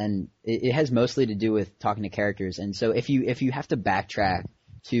Neil's, and it has mostly to do with talking to characters. And so if you have to backtrack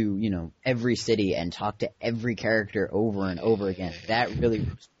to, every city and talk to every character over and over again, that really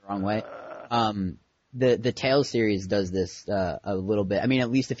rubs the wrong way. The Tales series does this a little bit. I mean,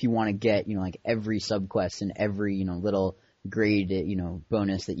 at least if you want to get, like every subquest and every, little grade,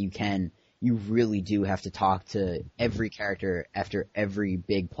 bonus that you can, you really do have to talk to every character after every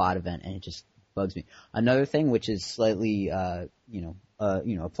big plot event, and it just bugs me. Another thing which is slightly,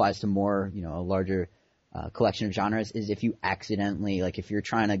 applies to more, a larger collection of genres is if you accidentally, like if you're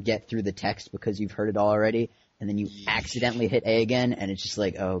trying to get through the text because you've heard it all already, and then you accidentally hit A again, and it's just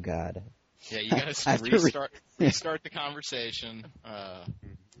like, oh god. Yeah, you gotta restart the conversation.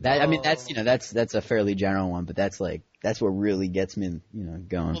 That's a fairly general one, but that's what really gets me,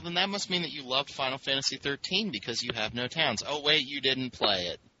 going. Well, then that must mean that you loved Final Fantasy 13 because you have no towns. Oh wait, you didn't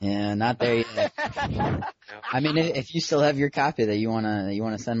play it. Yeah, not there yet. I mean, if you still have your copy that you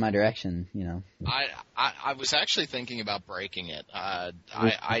wanna send my direction, I was actually thinking about breaking it.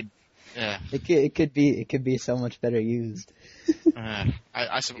 Yeah. It could be so much better used.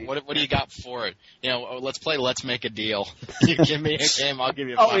 I said, what do you got for it? Let's make a deal. You give me a game, I'll give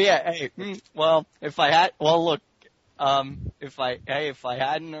you a Oh yeah, hey, well, if I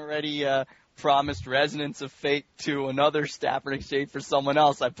hadn't already promised Resonance of Fate to another staffer in exchange for someone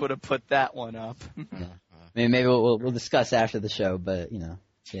else, I would have put that one up. Maybe we'll discuss after the show, but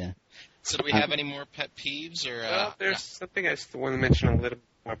yeah. So do we have any more pet peeves or? Well, there's something I just want to mention a little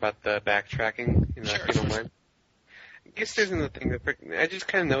more about the backtracking, if you don't mind. I guess there's another thing that I just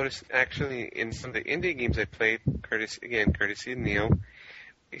kind of noticed actually in some of the indie games I played, courtesy of Neil.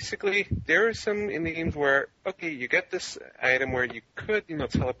 Basically, there are some indie games where, okay, you get this item where you could,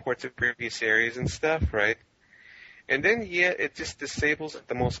 teleport to previous areas and stuff, right? And then, it just disables at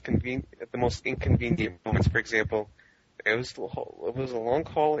the most inconvenient moments. For example, it was a long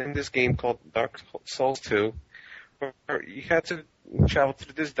haul in this game called Dark Souls 2, where you had to travel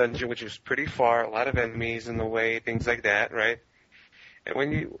through this dungeon, which was pretty far, a lot of enemies in the way, things like that, right?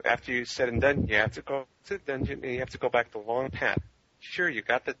 And after you said and done, you have to go to the dungeon and you have to go back the long path. Sure, you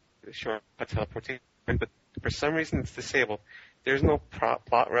got the shortcut teleportation, but for some reason it's disabled. There's no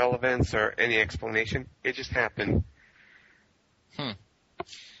plot relevance or any explanation. It just happened.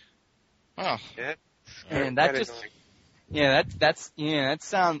 Oh. Yeah. And that just,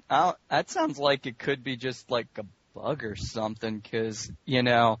 that sounds like it could be just like a bug or something, cause,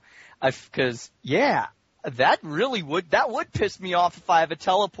 that would piss me off if I have a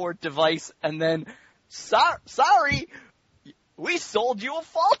teleport device and then, sorry, we sold you a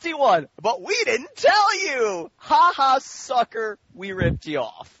faulty one, but we didn't tell you! Ha ha, sucker, we ripped you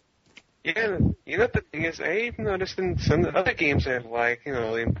off. Yeah, the thing is, I even noticed in some other games that have,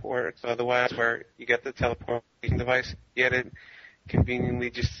 the imports otherwise where you get the teleportation device, yet it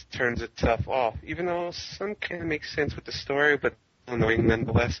conveniently just turns itself off. Even though some kind of makes sense with the story, but annoying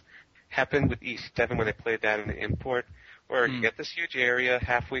nonetheless. Happened with E7 when I played that in the import, where you get this huge area,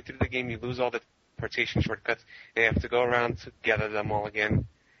 halfway through the game you lose all the teleportation shortcuts, and you have to go around to gather them all again.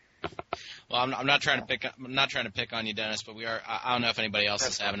 Well, I'm not trying to pick on you, Dennis, but I don't know if anybody else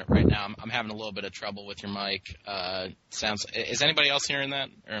is having it right now. I'm having a little bit of trouble with your mic. Is anybody else hearing that,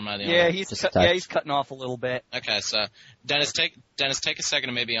 or am I the only one? He's cutting off a little bit. Okay, so Dennis, take a second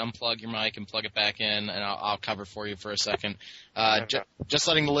to maybe unplug your mic and plug it back in, and I'll cover for you for a second. Just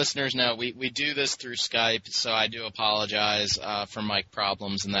letting the listeners know, we do this through Skype, so I do apologize for mic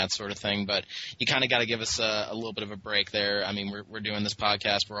problems and that sort of thing. But you kind of got to give us a little bit of a break there. I mean, we're doing this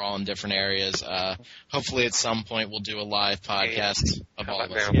podcast. We're all in different areas. Hopefully, at some point, we'll do a live podcast of all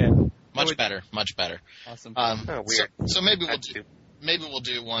of us. Yeah. Much better. Awesome. Weird. So maybe we'll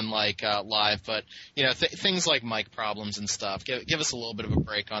do one live, but things like mic problems and stuff. Give us a little bit of a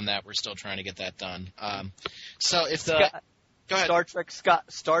break on that. We're still trying to get that done. So if the go ahead.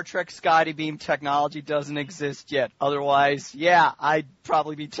 Star Trek Scotty Beam technology doesn't exist yet. Otherwise, I'd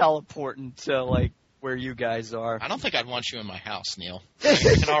probably be teleporting to where you guys are. I don't think I'd want you in my house, Neil. I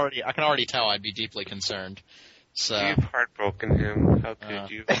can already tell I'd be deeply concerned. So you've heartbroken him. How could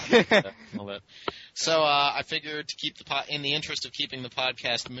you? So I figured to keep in the interest of keeping the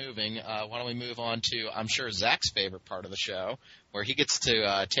podcast moving, why don't we move on to, I'm sure, Zach's favorite part of the show, where he gets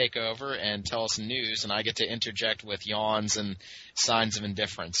to take over and tell us news, and I get to interject with yawns and signs of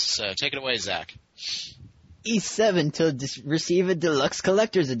indifference. So take it away, Zach. E7 to receive a deluxe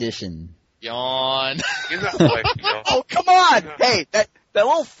collector's edition. Yawn. Oh, come on! Hey, that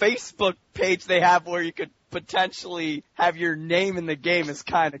little Facebook page they have where you could potentially have your name in the game is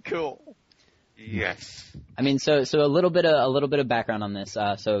kind of cool. Yes. I mean, so a little bit of background on this.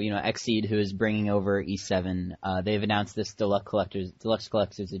 Xseed, who is bringing over E7, they've announced this deluxe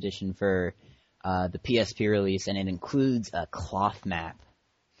collector's edition for the PSP release, and it includes a cloth map.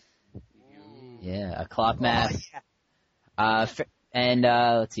 Yeah, a cloth map. Yeah. And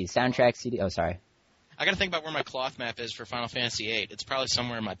let's see, soundtrack CD. Oh, sorry. I got to think about where my cloth map is for Final Fantasy VIII. It's probably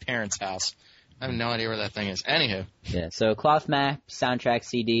somewhere in my parents' house. I have no idea where that thing is. Anywho. Yeah, so cloth map, soundtrack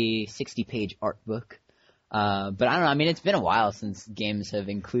CD, 60-page art book. But I don't know. I mean, it's been a while since games have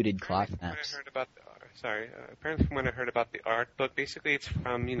included cloth maps. Apparently from when I heard about the art book, basically it's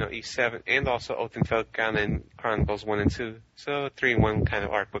from, E7 and also Otenfeldkan and Chronicles 1 and 2. So 3-in-1 kind of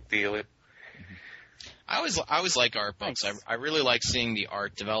art book deal. I always like art books. Nice. I really like seeing the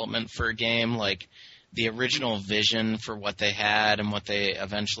art development for a game, like the original vision for what they had and what they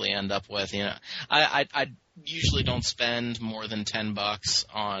eventually end up with. I usually don't spend more than $10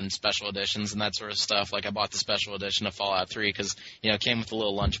 on special editions and that sort of stuff. Like I bought the special edition of Fallout 3 because it came with a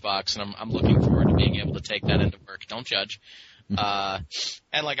little lunchbox, and I'm looking forward to being able to take that into work. Don't judge. And I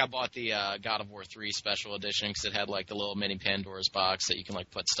bought the God of War 3 special edition because it had the little mini Pandora's box that you can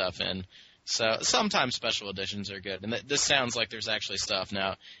put stuff in. So sometimes special editions are good, and this sounds like there's actually stuff.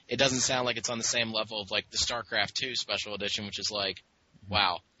 Now, it doesn't sound like it's on the same level of the StarCraft 2 special edition, which is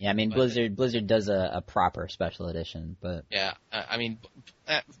wow. Yeah, I mean, Blizzard does a proper special edition, but yeah, I mean,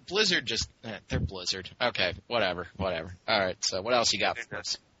 Blizzard they're Blizzard. Okay, whatever. All right, so what else you got for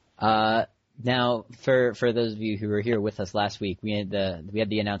us? Now, for those of you who were here with us last week, we had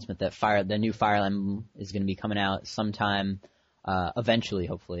the announcement that the new Fire Emblem is going to be coming out sometime. Eventually,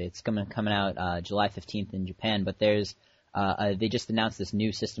 hopefully. It's coming out July 15th in Japan, but there's they just announced this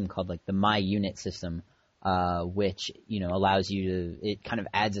new system called the My Unit system, which allows you it kind of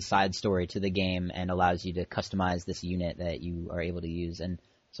adds a side story to the game and allows you to customize this unit that you are able to use. And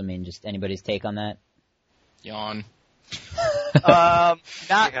so, I mean, just anybody's take on that? Yawn. Not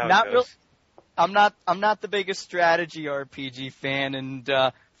real. I'm not the biggest strategy RPG fan, and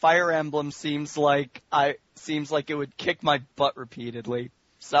Fire Emblem seems like it would kick my butt repeatedly.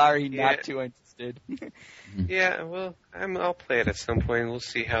 Sorry, not too interested. Yeah, well, I'll play it at some point. We'll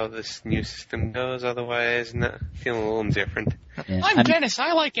see how this new system goes. Otherwise, not feeling a little indifferent. Yeah. I'm Dennis.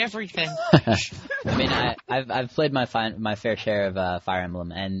 I like everything. I mean, I've played my fair share of Fire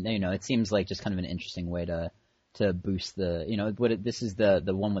Emblem, and it seems like just kind of an interesting way to boost the this is the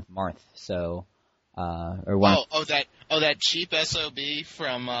one with Marth, so or one. That cheap SOB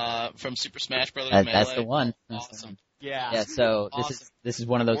from Super Smash Brothers Melee. That's the one. Awesome. Yeah. Yeah. So awesome. this is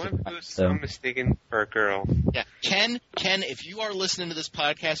one of those. One who's So mistaken for a girl. Yeah, Ken, if you are listening to this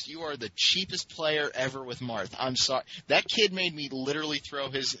podcast, you are the cheapest player ever with Marth. I'm sorry. That kid made me literally throw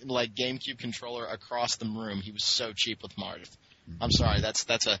his GameCube controller across the room. He was so cheap with Marth. I'm sorry. That's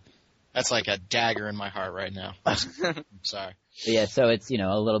like a dagger in my heart right now. I'm sorry. But yeah, so it's a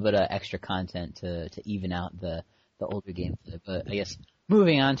little bit of extra content to even out the older gameplay. But I guess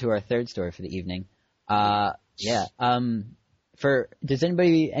moving on to our third story for the evening. Does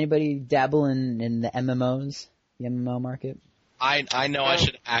anybody dabble in the MMOs, the MMO market? I know I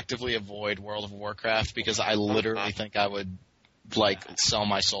should actively avoid World of Warcraft because I literally think I would sell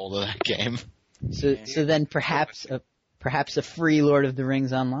my soul to that game. So then perhaps a free Lord of the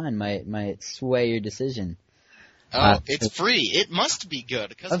Rings Online might sway your decision. Oh, it's free. It must be good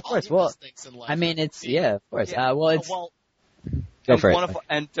because of course. Well, things in life I mean, it's of course. Yeah. Go for it. One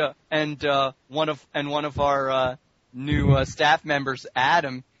of our new staff members,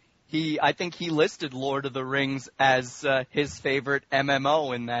 Adam, I think he listed Lord of the Rings as his favorite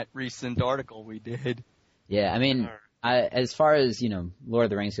MMO in that recent article we did. Yeah, I mean, as far as Lord of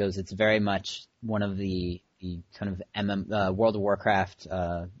the Rings goes, it's very much one of the kind of World of Warcraft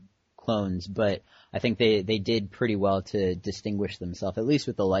clones, but I think they did pretty well to distinguish themselves, at least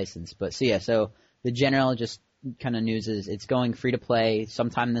with the license. But so the general just kind of news is it's going free to play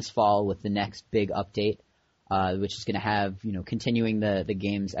sometime this fall with the next big update, which is going to have continuing the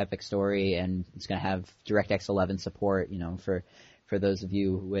game's epic story, and it's going to have DirectX 11 support. For those of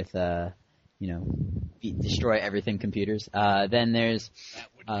you with destroy everything computers. Then there's that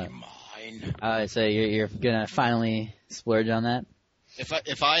would be mine. So you're gonna finally splurge on that.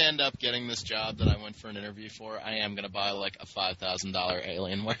 If I end up getting this job that I went for an interview for, I am going to buy a $5,000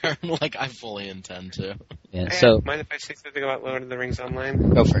 Alienware, I fully intend to. Yeah. So mind if I say something about Lord of the Rings Online?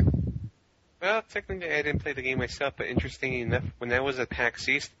 Go for it. Well, technically I didn't play the game myself, but interestingly enough, when I was at PAX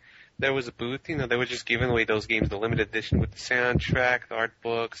East, there was a booth, they were just giving away those games, the limited edition with the soundtrack, the art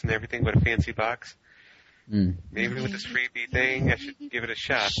books, and everything, but a fancy box. Maybe with this freebie thing, I should give it a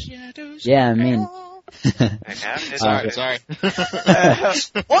shot. Yeah, I mean... I have it. Sorry.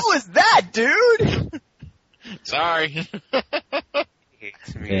 What was that, dude? Sorry. He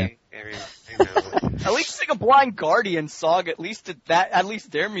hates me. Yeah. I know. At least sing a Blind Guardian song. At least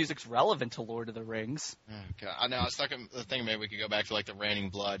their music's relevant to Lord of the Rings. Oh, God. I know. I was thinking maybe we could go back to the Raining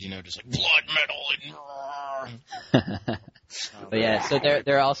Blood. Just blood, metal, and. But yeah, so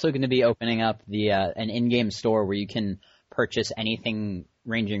they're also going to be opening up an in-game store where you can purchase anything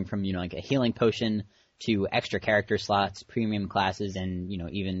ranging from a healing potion to extra character slots, premium classes, and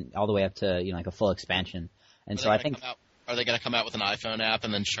even all the way up to a full expansion. And so I think. Are they going to come out with an iPhone app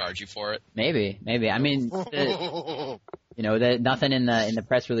and then charge you for it? Maybe. I mean, nothing in the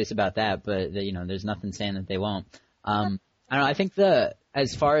press release about that, but there's nothing saying that they won't. I don't know. I think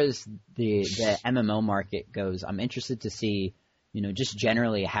as far as the MMO market goes, I'm interested to see, just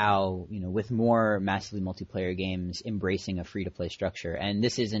generally how, with more massively multiplayer games embracing a free-to-play structure. And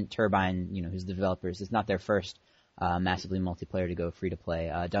this isn't Turbine, who's the developers. It's not their first massively multiplayer to go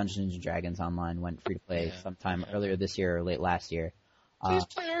free-to-play. Dungeons & Dragons Online went free-to-play sometime earlier this year or late last year. Please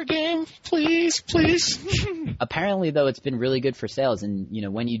play our game. Please. Apparently, though, it's been really good for sales. And,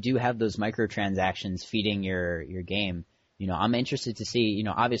 when you do have those microtransactions feeding your game, I'm interested to see,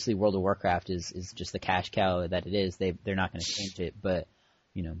 obviously World of Warcraft is just the cash cow that it is. They're not going to change it, but,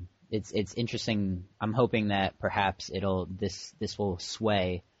 it's interesting. I'm hoping that perhaps this will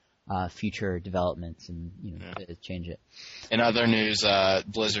sway future developments and, to change it. In other news,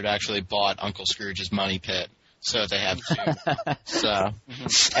 Blizzard actually bought Uncle Scrooge's Money Pit. So they have two.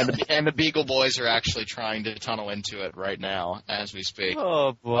 And the Beagle Boys are actually trying to tunnel into it right now as we speak.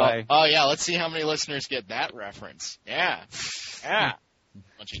 Oh boy. Oh yeah, let's see how many listeners get that reference. Yeah.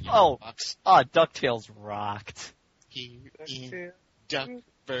 Bunch of bucks. DuckTales rocked. Here in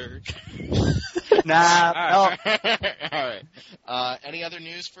Duckburg. Nah. All right. Any other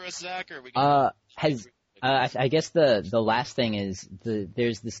news for us, Zach? Or we I guess the last thing is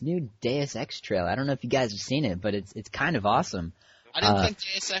there's this new Deus Ex trailer. I don't know if you guys have seen it, but it's kind of awesome. I didn't think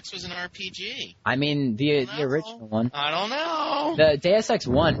Deus Ex was an RPG. I mean, the original one. I don't know. The Deus Ex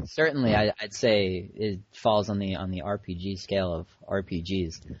 1, certainly, I'd say it falls on the RPG scale of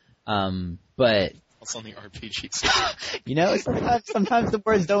RPGs. But else on the RPG scale. You know, sometimes the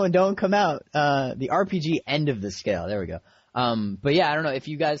words don't come out. The RPG end of the scale. There we go. But yeah, I don't know if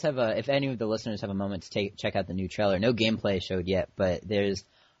you guys if any of the listeners have a moment to check out the new trailer. No gameplay showed yet, but there's,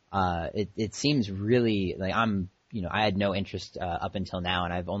 it seems really like I had no interest up until now,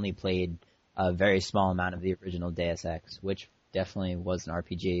 and I've only played a very small amount of the original Deus Ex, which definitely was an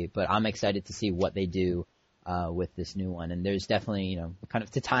RPG. But I'm excited to see what they do with this new one. And there's definitely, kind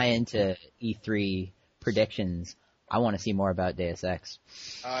of to tie into E3 predictions, I want to see more about Deus Ex.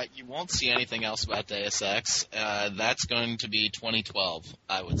 You won't see anything else about Deus Ex. That's going to be 2012,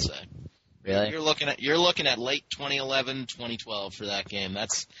 I would say. Really? You're looking at late 2011, 2012 for that game.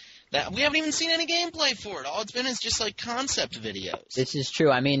 We haven't even seen any gameplay for it. All it's been is just like concept videos. This is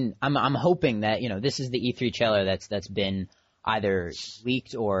true. I mean, I'm hoping that, this is the E3 trailer that's been either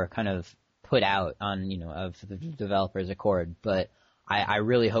leaked or kind of put out on, of the developer's accord. But I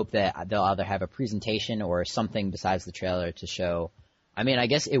really hope that they'll either have a presentation or something besides the trailer to show. I mean, I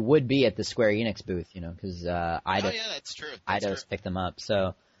guess it would be at the Square Enix booth, because Eidos that's true. Eidos picked them up.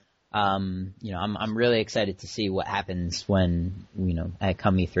 So, I'm really excited to see what happens when, at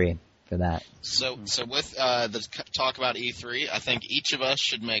come E3 for that. So with the talk about E3, I think each of us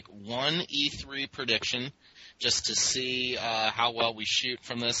should make one E3 prediction just to see how well we shoot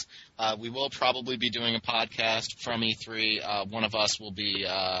from this. We will probably be doing a podcast from E3. One of us will be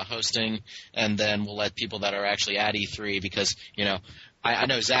hosting, and then we'll let people that are actually at E3 because, I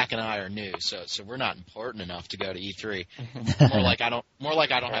know Zach and I are new, so we're not important enough to go to E3. More like I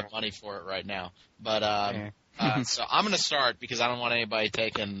don't have money for it right now. But so I'm going to start because I don't want anybody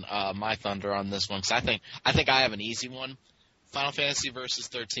taking my thunder on this one because I think I have an easy one. Final Fantasy Versus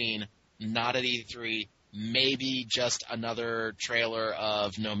 13, not at E3. Maybe just another trailer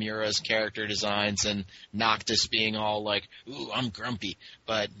of Nomura's character designs and Noctis being all like, ooh, I'm grumpy.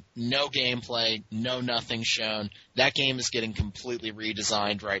 But no gameplay, nothing shown. That game is getting completely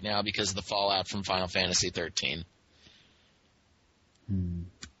redesigned right now because of the fallout from Final Fantasy 13.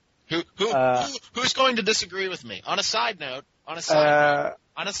 Who's going to disagree with me? On a side note,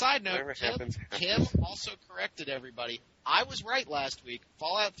 Kim also corrected everybody. I was right last week.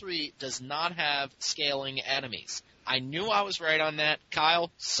 Fallout 3 does not have scaling enemies. I knew I was right on that. Kyle,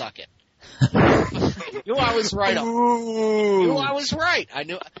 suck it. I knew I was right. I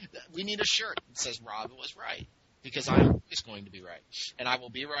knew we need a shirt that says Rob was right because I'm always going to be right, and I will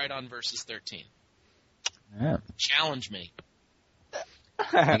be right on Versus 13. Yeah. Challenge me.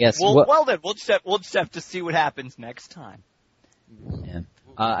 I guess. Well, then we'll just have to see what happens next time. Yeah.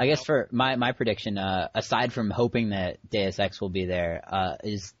 I guess for my prediction, aside from hoping that Deus Ex will be there,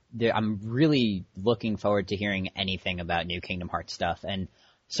 I'm really looking forward to hearing anything about new Kingdom Hearts stuff, and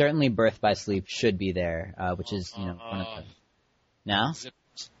certainly Birth by Sleep should be there, which is one of the. No?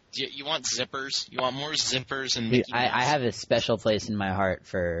 You want zippers? You want more zippers and Mickey Mouse? I have a special place in my heart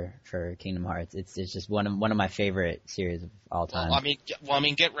for Kingdom Hearts. It's just one of my favorite series of all time. Well, I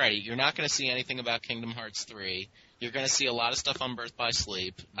mean, get ready. You're not going to see anything about Kingdom Hearts 3. You're going to see a lot of stuff on Birth by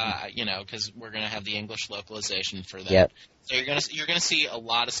Sleep, because we're going to have the English localization for that. Yep. So you're going to see a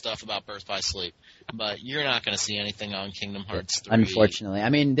lot of stuff about Birth by Sleep, but you're not going to see anything on Kingdom Hearts 3. Unfortunately,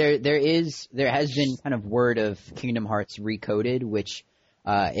 I mean there has been kind of word of Kingdom Hearts Recoded, which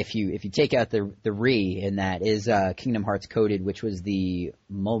if you take out the re in that is Kingdom Hearts Coded, which was the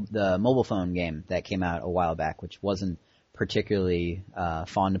mobile phone game that came out a while back, which wasn't particularly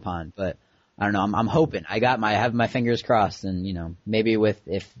fawned upon, but. I don't know. I'm hoping. I have my fingers crossed, and maybe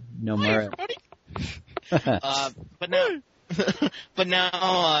if Nomura. But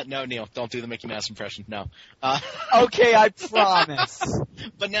now, no, Neil, don't do the Mickey Mouse impression. No. Okay, I promise.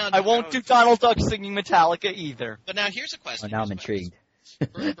 But now I won't do Donald Duck singing Metallica either. But now here's a question. Oh, now I'm intrigued.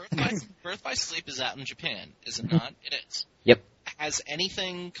 Birth by Sleep is out in Japan, is it not? It is. Yep. Has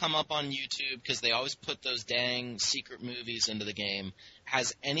anything come up on YouTube, because they always put those dang secret movies into the game,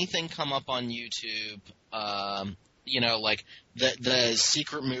 has anything come up on YouTube, like the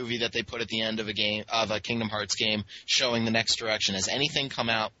secret movie that they put at the end of a Kingdom Hearts game showing the next direction, has anything come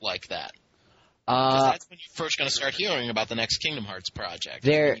out like that? That's when you're first going to start hearing about the next Kingdom Hearts project.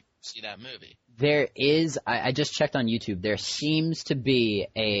 When you see that movie. There is, I just checked on YouTube, there seems to be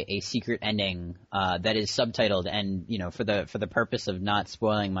a secret ending that is subtitled, and for the purpose of not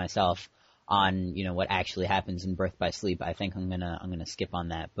spoiling myself on what actually happens in Birth by Sleep, I think I'm gonna skip on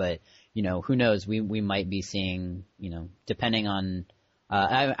that. But who knows? We might be seeing depending on.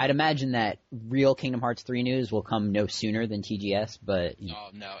 I'd imagine that real Kingdom Hearts 3 news will come no sooner than TGS, but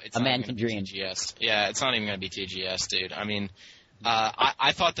no, it's a not man can dream. TGS. Yeah, it's not even going to be TGS, dude. I mean,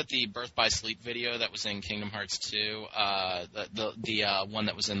 I thought that the Birth by Sleep video that was in Kingdom Hearts 2, the one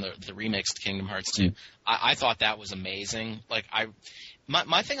that was in the remixed Kingdom Hearts 2, I thought that was amazing. Like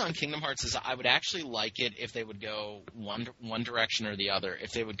my thing on Kingdom Hearts is I would actually like it if they would go one direction or the other.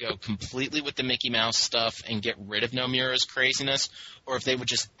 If they would go completely with the Mickey Mouse stuff and get rid of Nomura's craziness, or if they would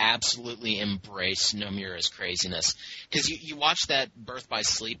just absolutely embrace Nomura's craziness. Because you watch that Birth by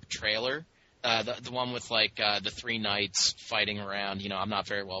Sleep trailer. The one with the three knights fighting around, I'm not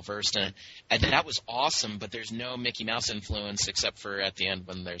very well versed in it. And that was awesome, but there's no Mickey Mouse influence except for at the end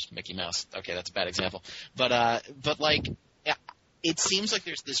when there's Mickey Mouse. Okay, that's a bad example. But it seems like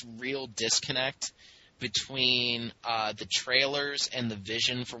there's this real disconnect between the trailers and the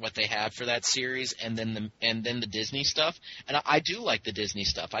vision for what they had for that series, and then the Disney stuff. And I do like the Disney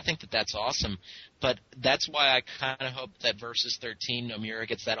stuff. I think that that's awesome. But that's why I kind of hope that Versus 13, Nomura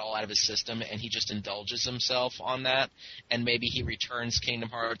gets that all out of his system, and he just indulges himself on that, and maybe he returns Kingdom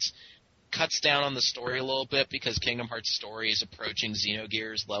Hearts, cuts down on the story a little bit, because Kingdom Hearts' story is approaching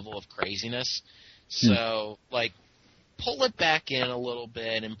Xenogears' level of craziness. So, pull it back in a little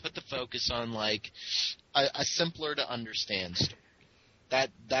bit and put the focus on a simpler to understand story.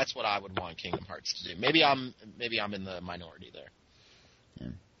 That's what I would want Kingdom Hearts to do. Maybe I'm in the minority there. Yeah.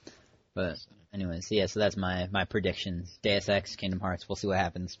 But anyways, so that's my predictions. Deus Ex, Kingdom Hearts. We'll see what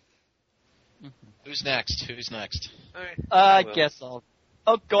happens. Who's next? All right. I guess I'll.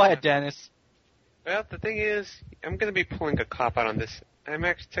 Oh, go ahead, Dennis. Well, the thing is, I'm going to be pulling a cop out on this. I'm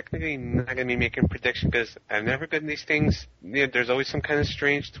actually technically not going to be making a prediction because I've never gotten these things. There's always some kind of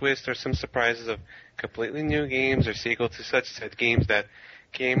strange twist or some surprises of completely new games or sequel to such games that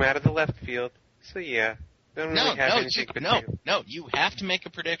came out of the left field. So yeah, I don't really have anything. No, you have to make a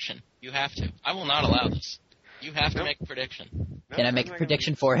prediction. You have to. I will not allow this. You have to make a prediction. Can I make a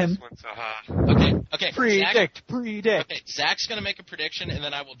prediction for him? Okay. Predict. Okay, Zach's going to make a prediction, and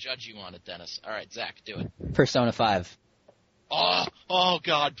then I will judge you on it, Dennis. All right, Zach, do it. Persona 5. Oh,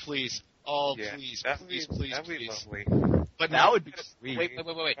 God, please. Oh, yeah, please. That'd be lovely. But that would be sweet. Wait.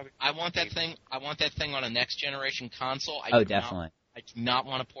 I want that thing on a next generation console. Definitely. I do not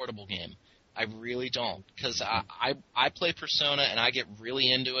want a portable game. I really don't, because I play Persona and I get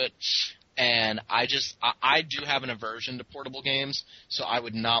really into it, and I do have an aversion to portable games, so I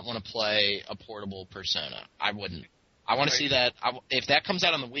would not want to play a portable Persona. I wouldn't. I want to see that. If that comes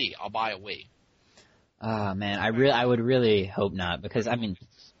out on the Wii, I'll buy a Wii. Oh man, I would really hope not, because I mean.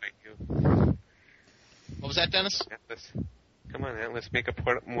 What was that, Dennis? Atlas. Come on, Atlas, make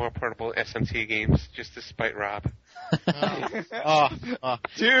more portable SMT games just to spite Rob.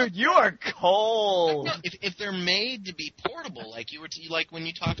 Dude, you are cold. No, if they're made to be portable, like when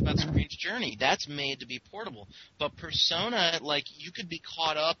you talked about Strange Journey, that's made to be portable. But Persona, you could be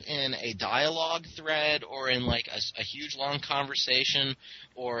caught up in a dialogue thread or in a huge long conversation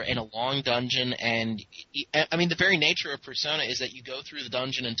or in a long dungeon, and I mean the very nature of Persona is that you go through the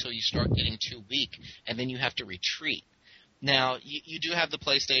dungeon until you start getting too weak, and then you have to retreat. Now, you do have the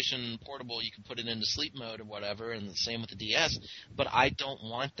PlayStation Portable. You can put it into sleep mode or whatever, and the same with the DS, but I don't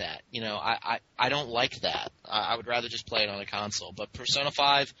want that. I don't like that. I would rather just play it on a console. But Persona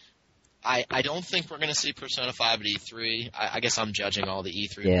 5, I don't think we're going to see Persona 5 at E3. I guess I'm judging all the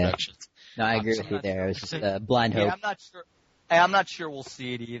E3 productions. No, I agree with you there. It's just a blind hope. Yeah, I'm not sure we'll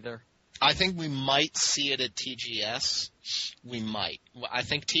see it either. I think we might see it at TGS. We might. I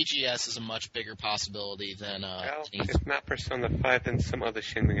think TGS is a much bigger possibility than. If not Persona 5, then some other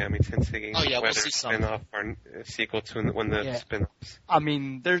Shin Megami Tensei game. Oh yeah, we'll see something. Spin-off or a sequel to one of the spin-offs. I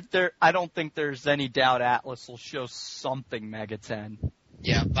mean, I don't think there's any doubt Atlas will show something Mega 10.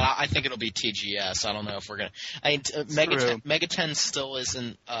 Yeah, but I think it'll be TGS. I don't know if we're gonna. Mega 10 still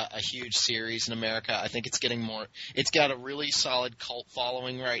isn't a huge series in America. I think it's getting more. It's got a really solid cult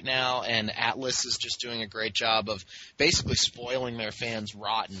following right now, and Atlas is just doing a great job of basically spoiling their fans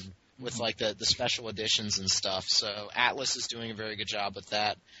rotten with the special editions and stuff. So Atlas is doing a very good job with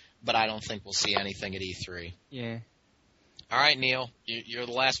that, but I don't think we'll see anything at E3. Yeah. All right, Neil, you're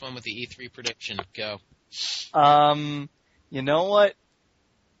the last one with the E3 prediction. Go. You know what?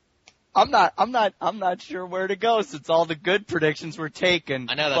 I'm not sure where to go since all the good predictions were taken.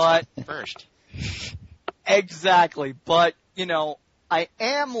 I know that's first. Exactly, but I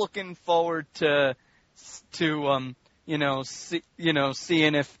am looking forward to seeing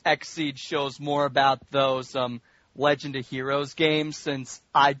if Xseed shows more about those Legend of Heroes games, since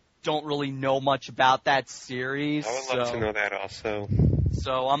I don't really know much about that series. I would love to know that also.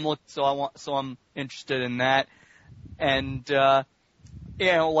 So I'm interested in that, and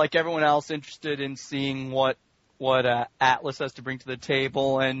like everyone else, interested in seeing what Atlas has to bring to the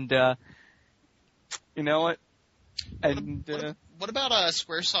table, and you know what? And what about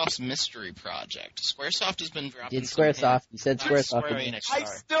SquareSoft's Mystery Project? SquareSoft has been dropping. Did SquareSoft? You said SquareSoft. Square Enix, sorry.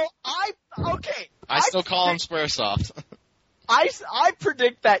 I still call them SquareSoft. I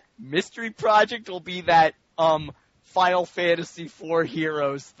predict that Mystery Project will be that Final Fantasy IV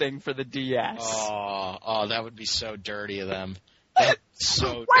Heroes thing for the DS. Oh, that would be so dirty of them. That's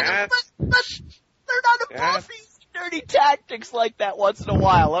so dirty. They're not above these dirty tactics like that once in a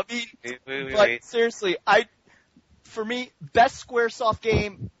while. I mean, but seriously, for me, best SquareSoft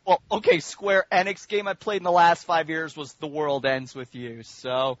game, Square Enix game I played in the last 5 years was The World Ends With You.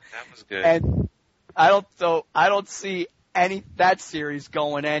 So that was good. And I don't see that series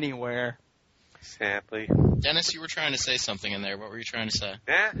going anywhere. Sadly. Dennis, you were trying to say something in there. What were you trying to say?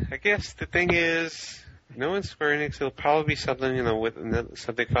 Yeah, I guess the thing is, knowing Square Enix, it'll probably be something, with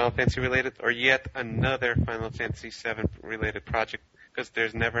something Final Fantasy related, or yet another Final Fantasy VII related project, because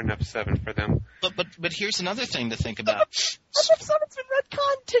there's never enough 7 for them. But here's another thing to think about. Seven's been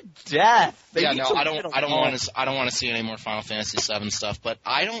retconned to death. I don't want to see any more Final Fantasy VII stuff, but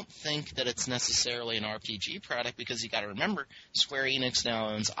I don't think that it's necessarily an RPG product, because you got to remember, Square Enix now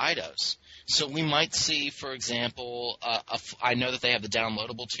owns Eidos. So we might see, for example, I know that they have the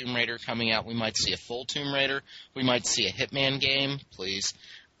downloadable Tomb Raider coming out. We might see a full Tomb Raider. We might see a Hitman game, please.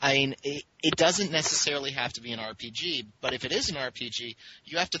 I mean, it doesn't necessarily have to be an RPG, but if it is an RPG,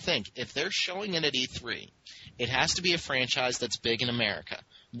 you have to think, if they're showing it at E3, it has to be a franchise that's big in America.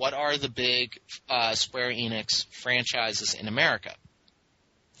 What are the big Square Enix franchises in America?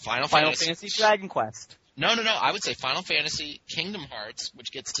 Final Fantasy, Dragon Quest. No. I would say Final Fantasy, Kingdom Hearts,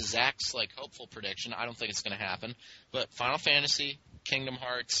 which gets to Zach's hopeful prediction. I don't think it's going to happen, but Final Fantasy, Kingdom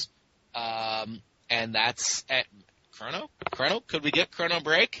Hearts, and that's at Chrono. Could we get Chrono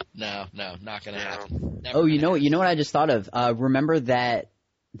Break? No, not going to happen. You know what I just thought of? Remember that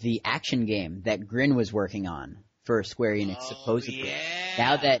the action game that Grin was working on for Square Enix, supposedly.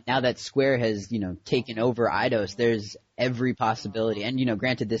 Yeah. Now that Square has taken over Eidos, there's every possibility. And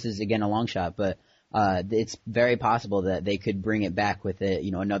granted, this is again a long shot, but it's very possible that they could bring it back with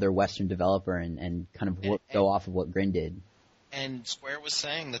another Western developer and kind of go off of what Grin did. And Square was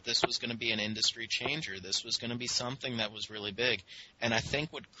saying that this was going to be an industry changer. This was going to be something that was really big. And I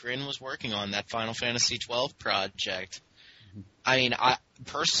think what Grin was working on, that Final Fantasy XII project, I mean,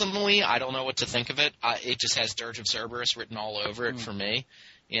 personally, I don't know what to think of it. It just has Dirge of Cerberus written all over it for me.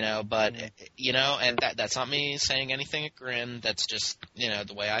 But, and that's not me saying anything at Grin. That's just,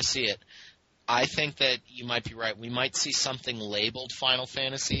 the way I see it. I think that you might be right. We might see something labeled Final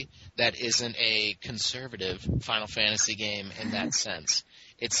Fantasy that isn't a conservative Final Fantasy game in that sense.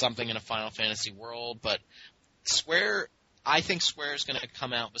 It's something in a Final Fantasy world, but I think Square is going to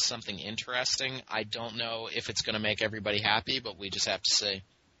come out with something interesting. I don't know if it's going to make everybody happy, but we just have to see.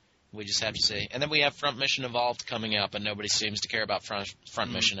 And then we have Front Mission Evolved coming out, but nobody seems to care about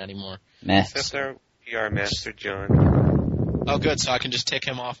Front Mission anymore. Except our PR master, John. Oh, good. So I can just tick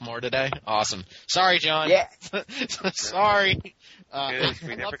him off more today? Awesome. Sorry, John. Yeah. Sorry.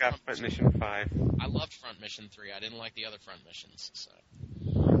 We never got Front Mission 5. I loved Front Mission 3. I didn't like the other Front Missions. So.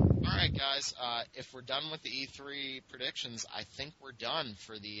 All right, guys. If we're done with the E3 predictions, I think we're done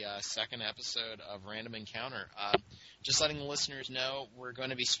for the second episode of Random Encounter. Just letting the listeners know, we're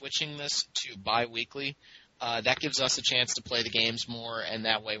going to be switching this to bi-weekly. That gives us a chance to play the games more, and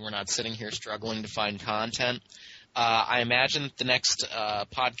that way we're not sitting here struggling to find content. I imagine the next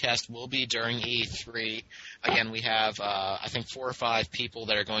podcast will be during E3. Again, we have, I think, 4 or 5 people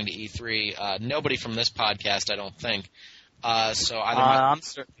that are going to E3. Nobody from this podcast, I don't think. So I'm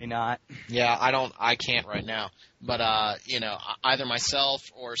certainly not. Yeah, I can't right now. But, either myself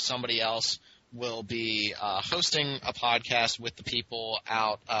or somebody else will be hosting a podcast with the people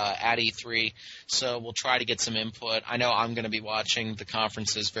out at E3, so we'll try to get some input. I know I'm going to be watching the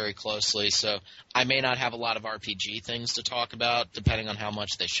conferences very closely, so I may not have a lot of RPG things to talk about, depending on how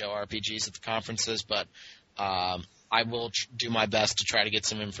much they show RPGs at the conferences, but I will do my best to try to get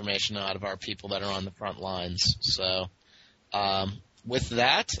some information out of our people that are on the front lines. So with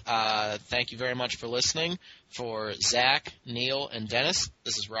that, thank you very much for listening. For Zach, Neil, and Dennis,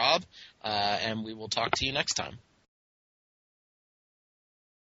 this is Rob, and we will talk to you next time.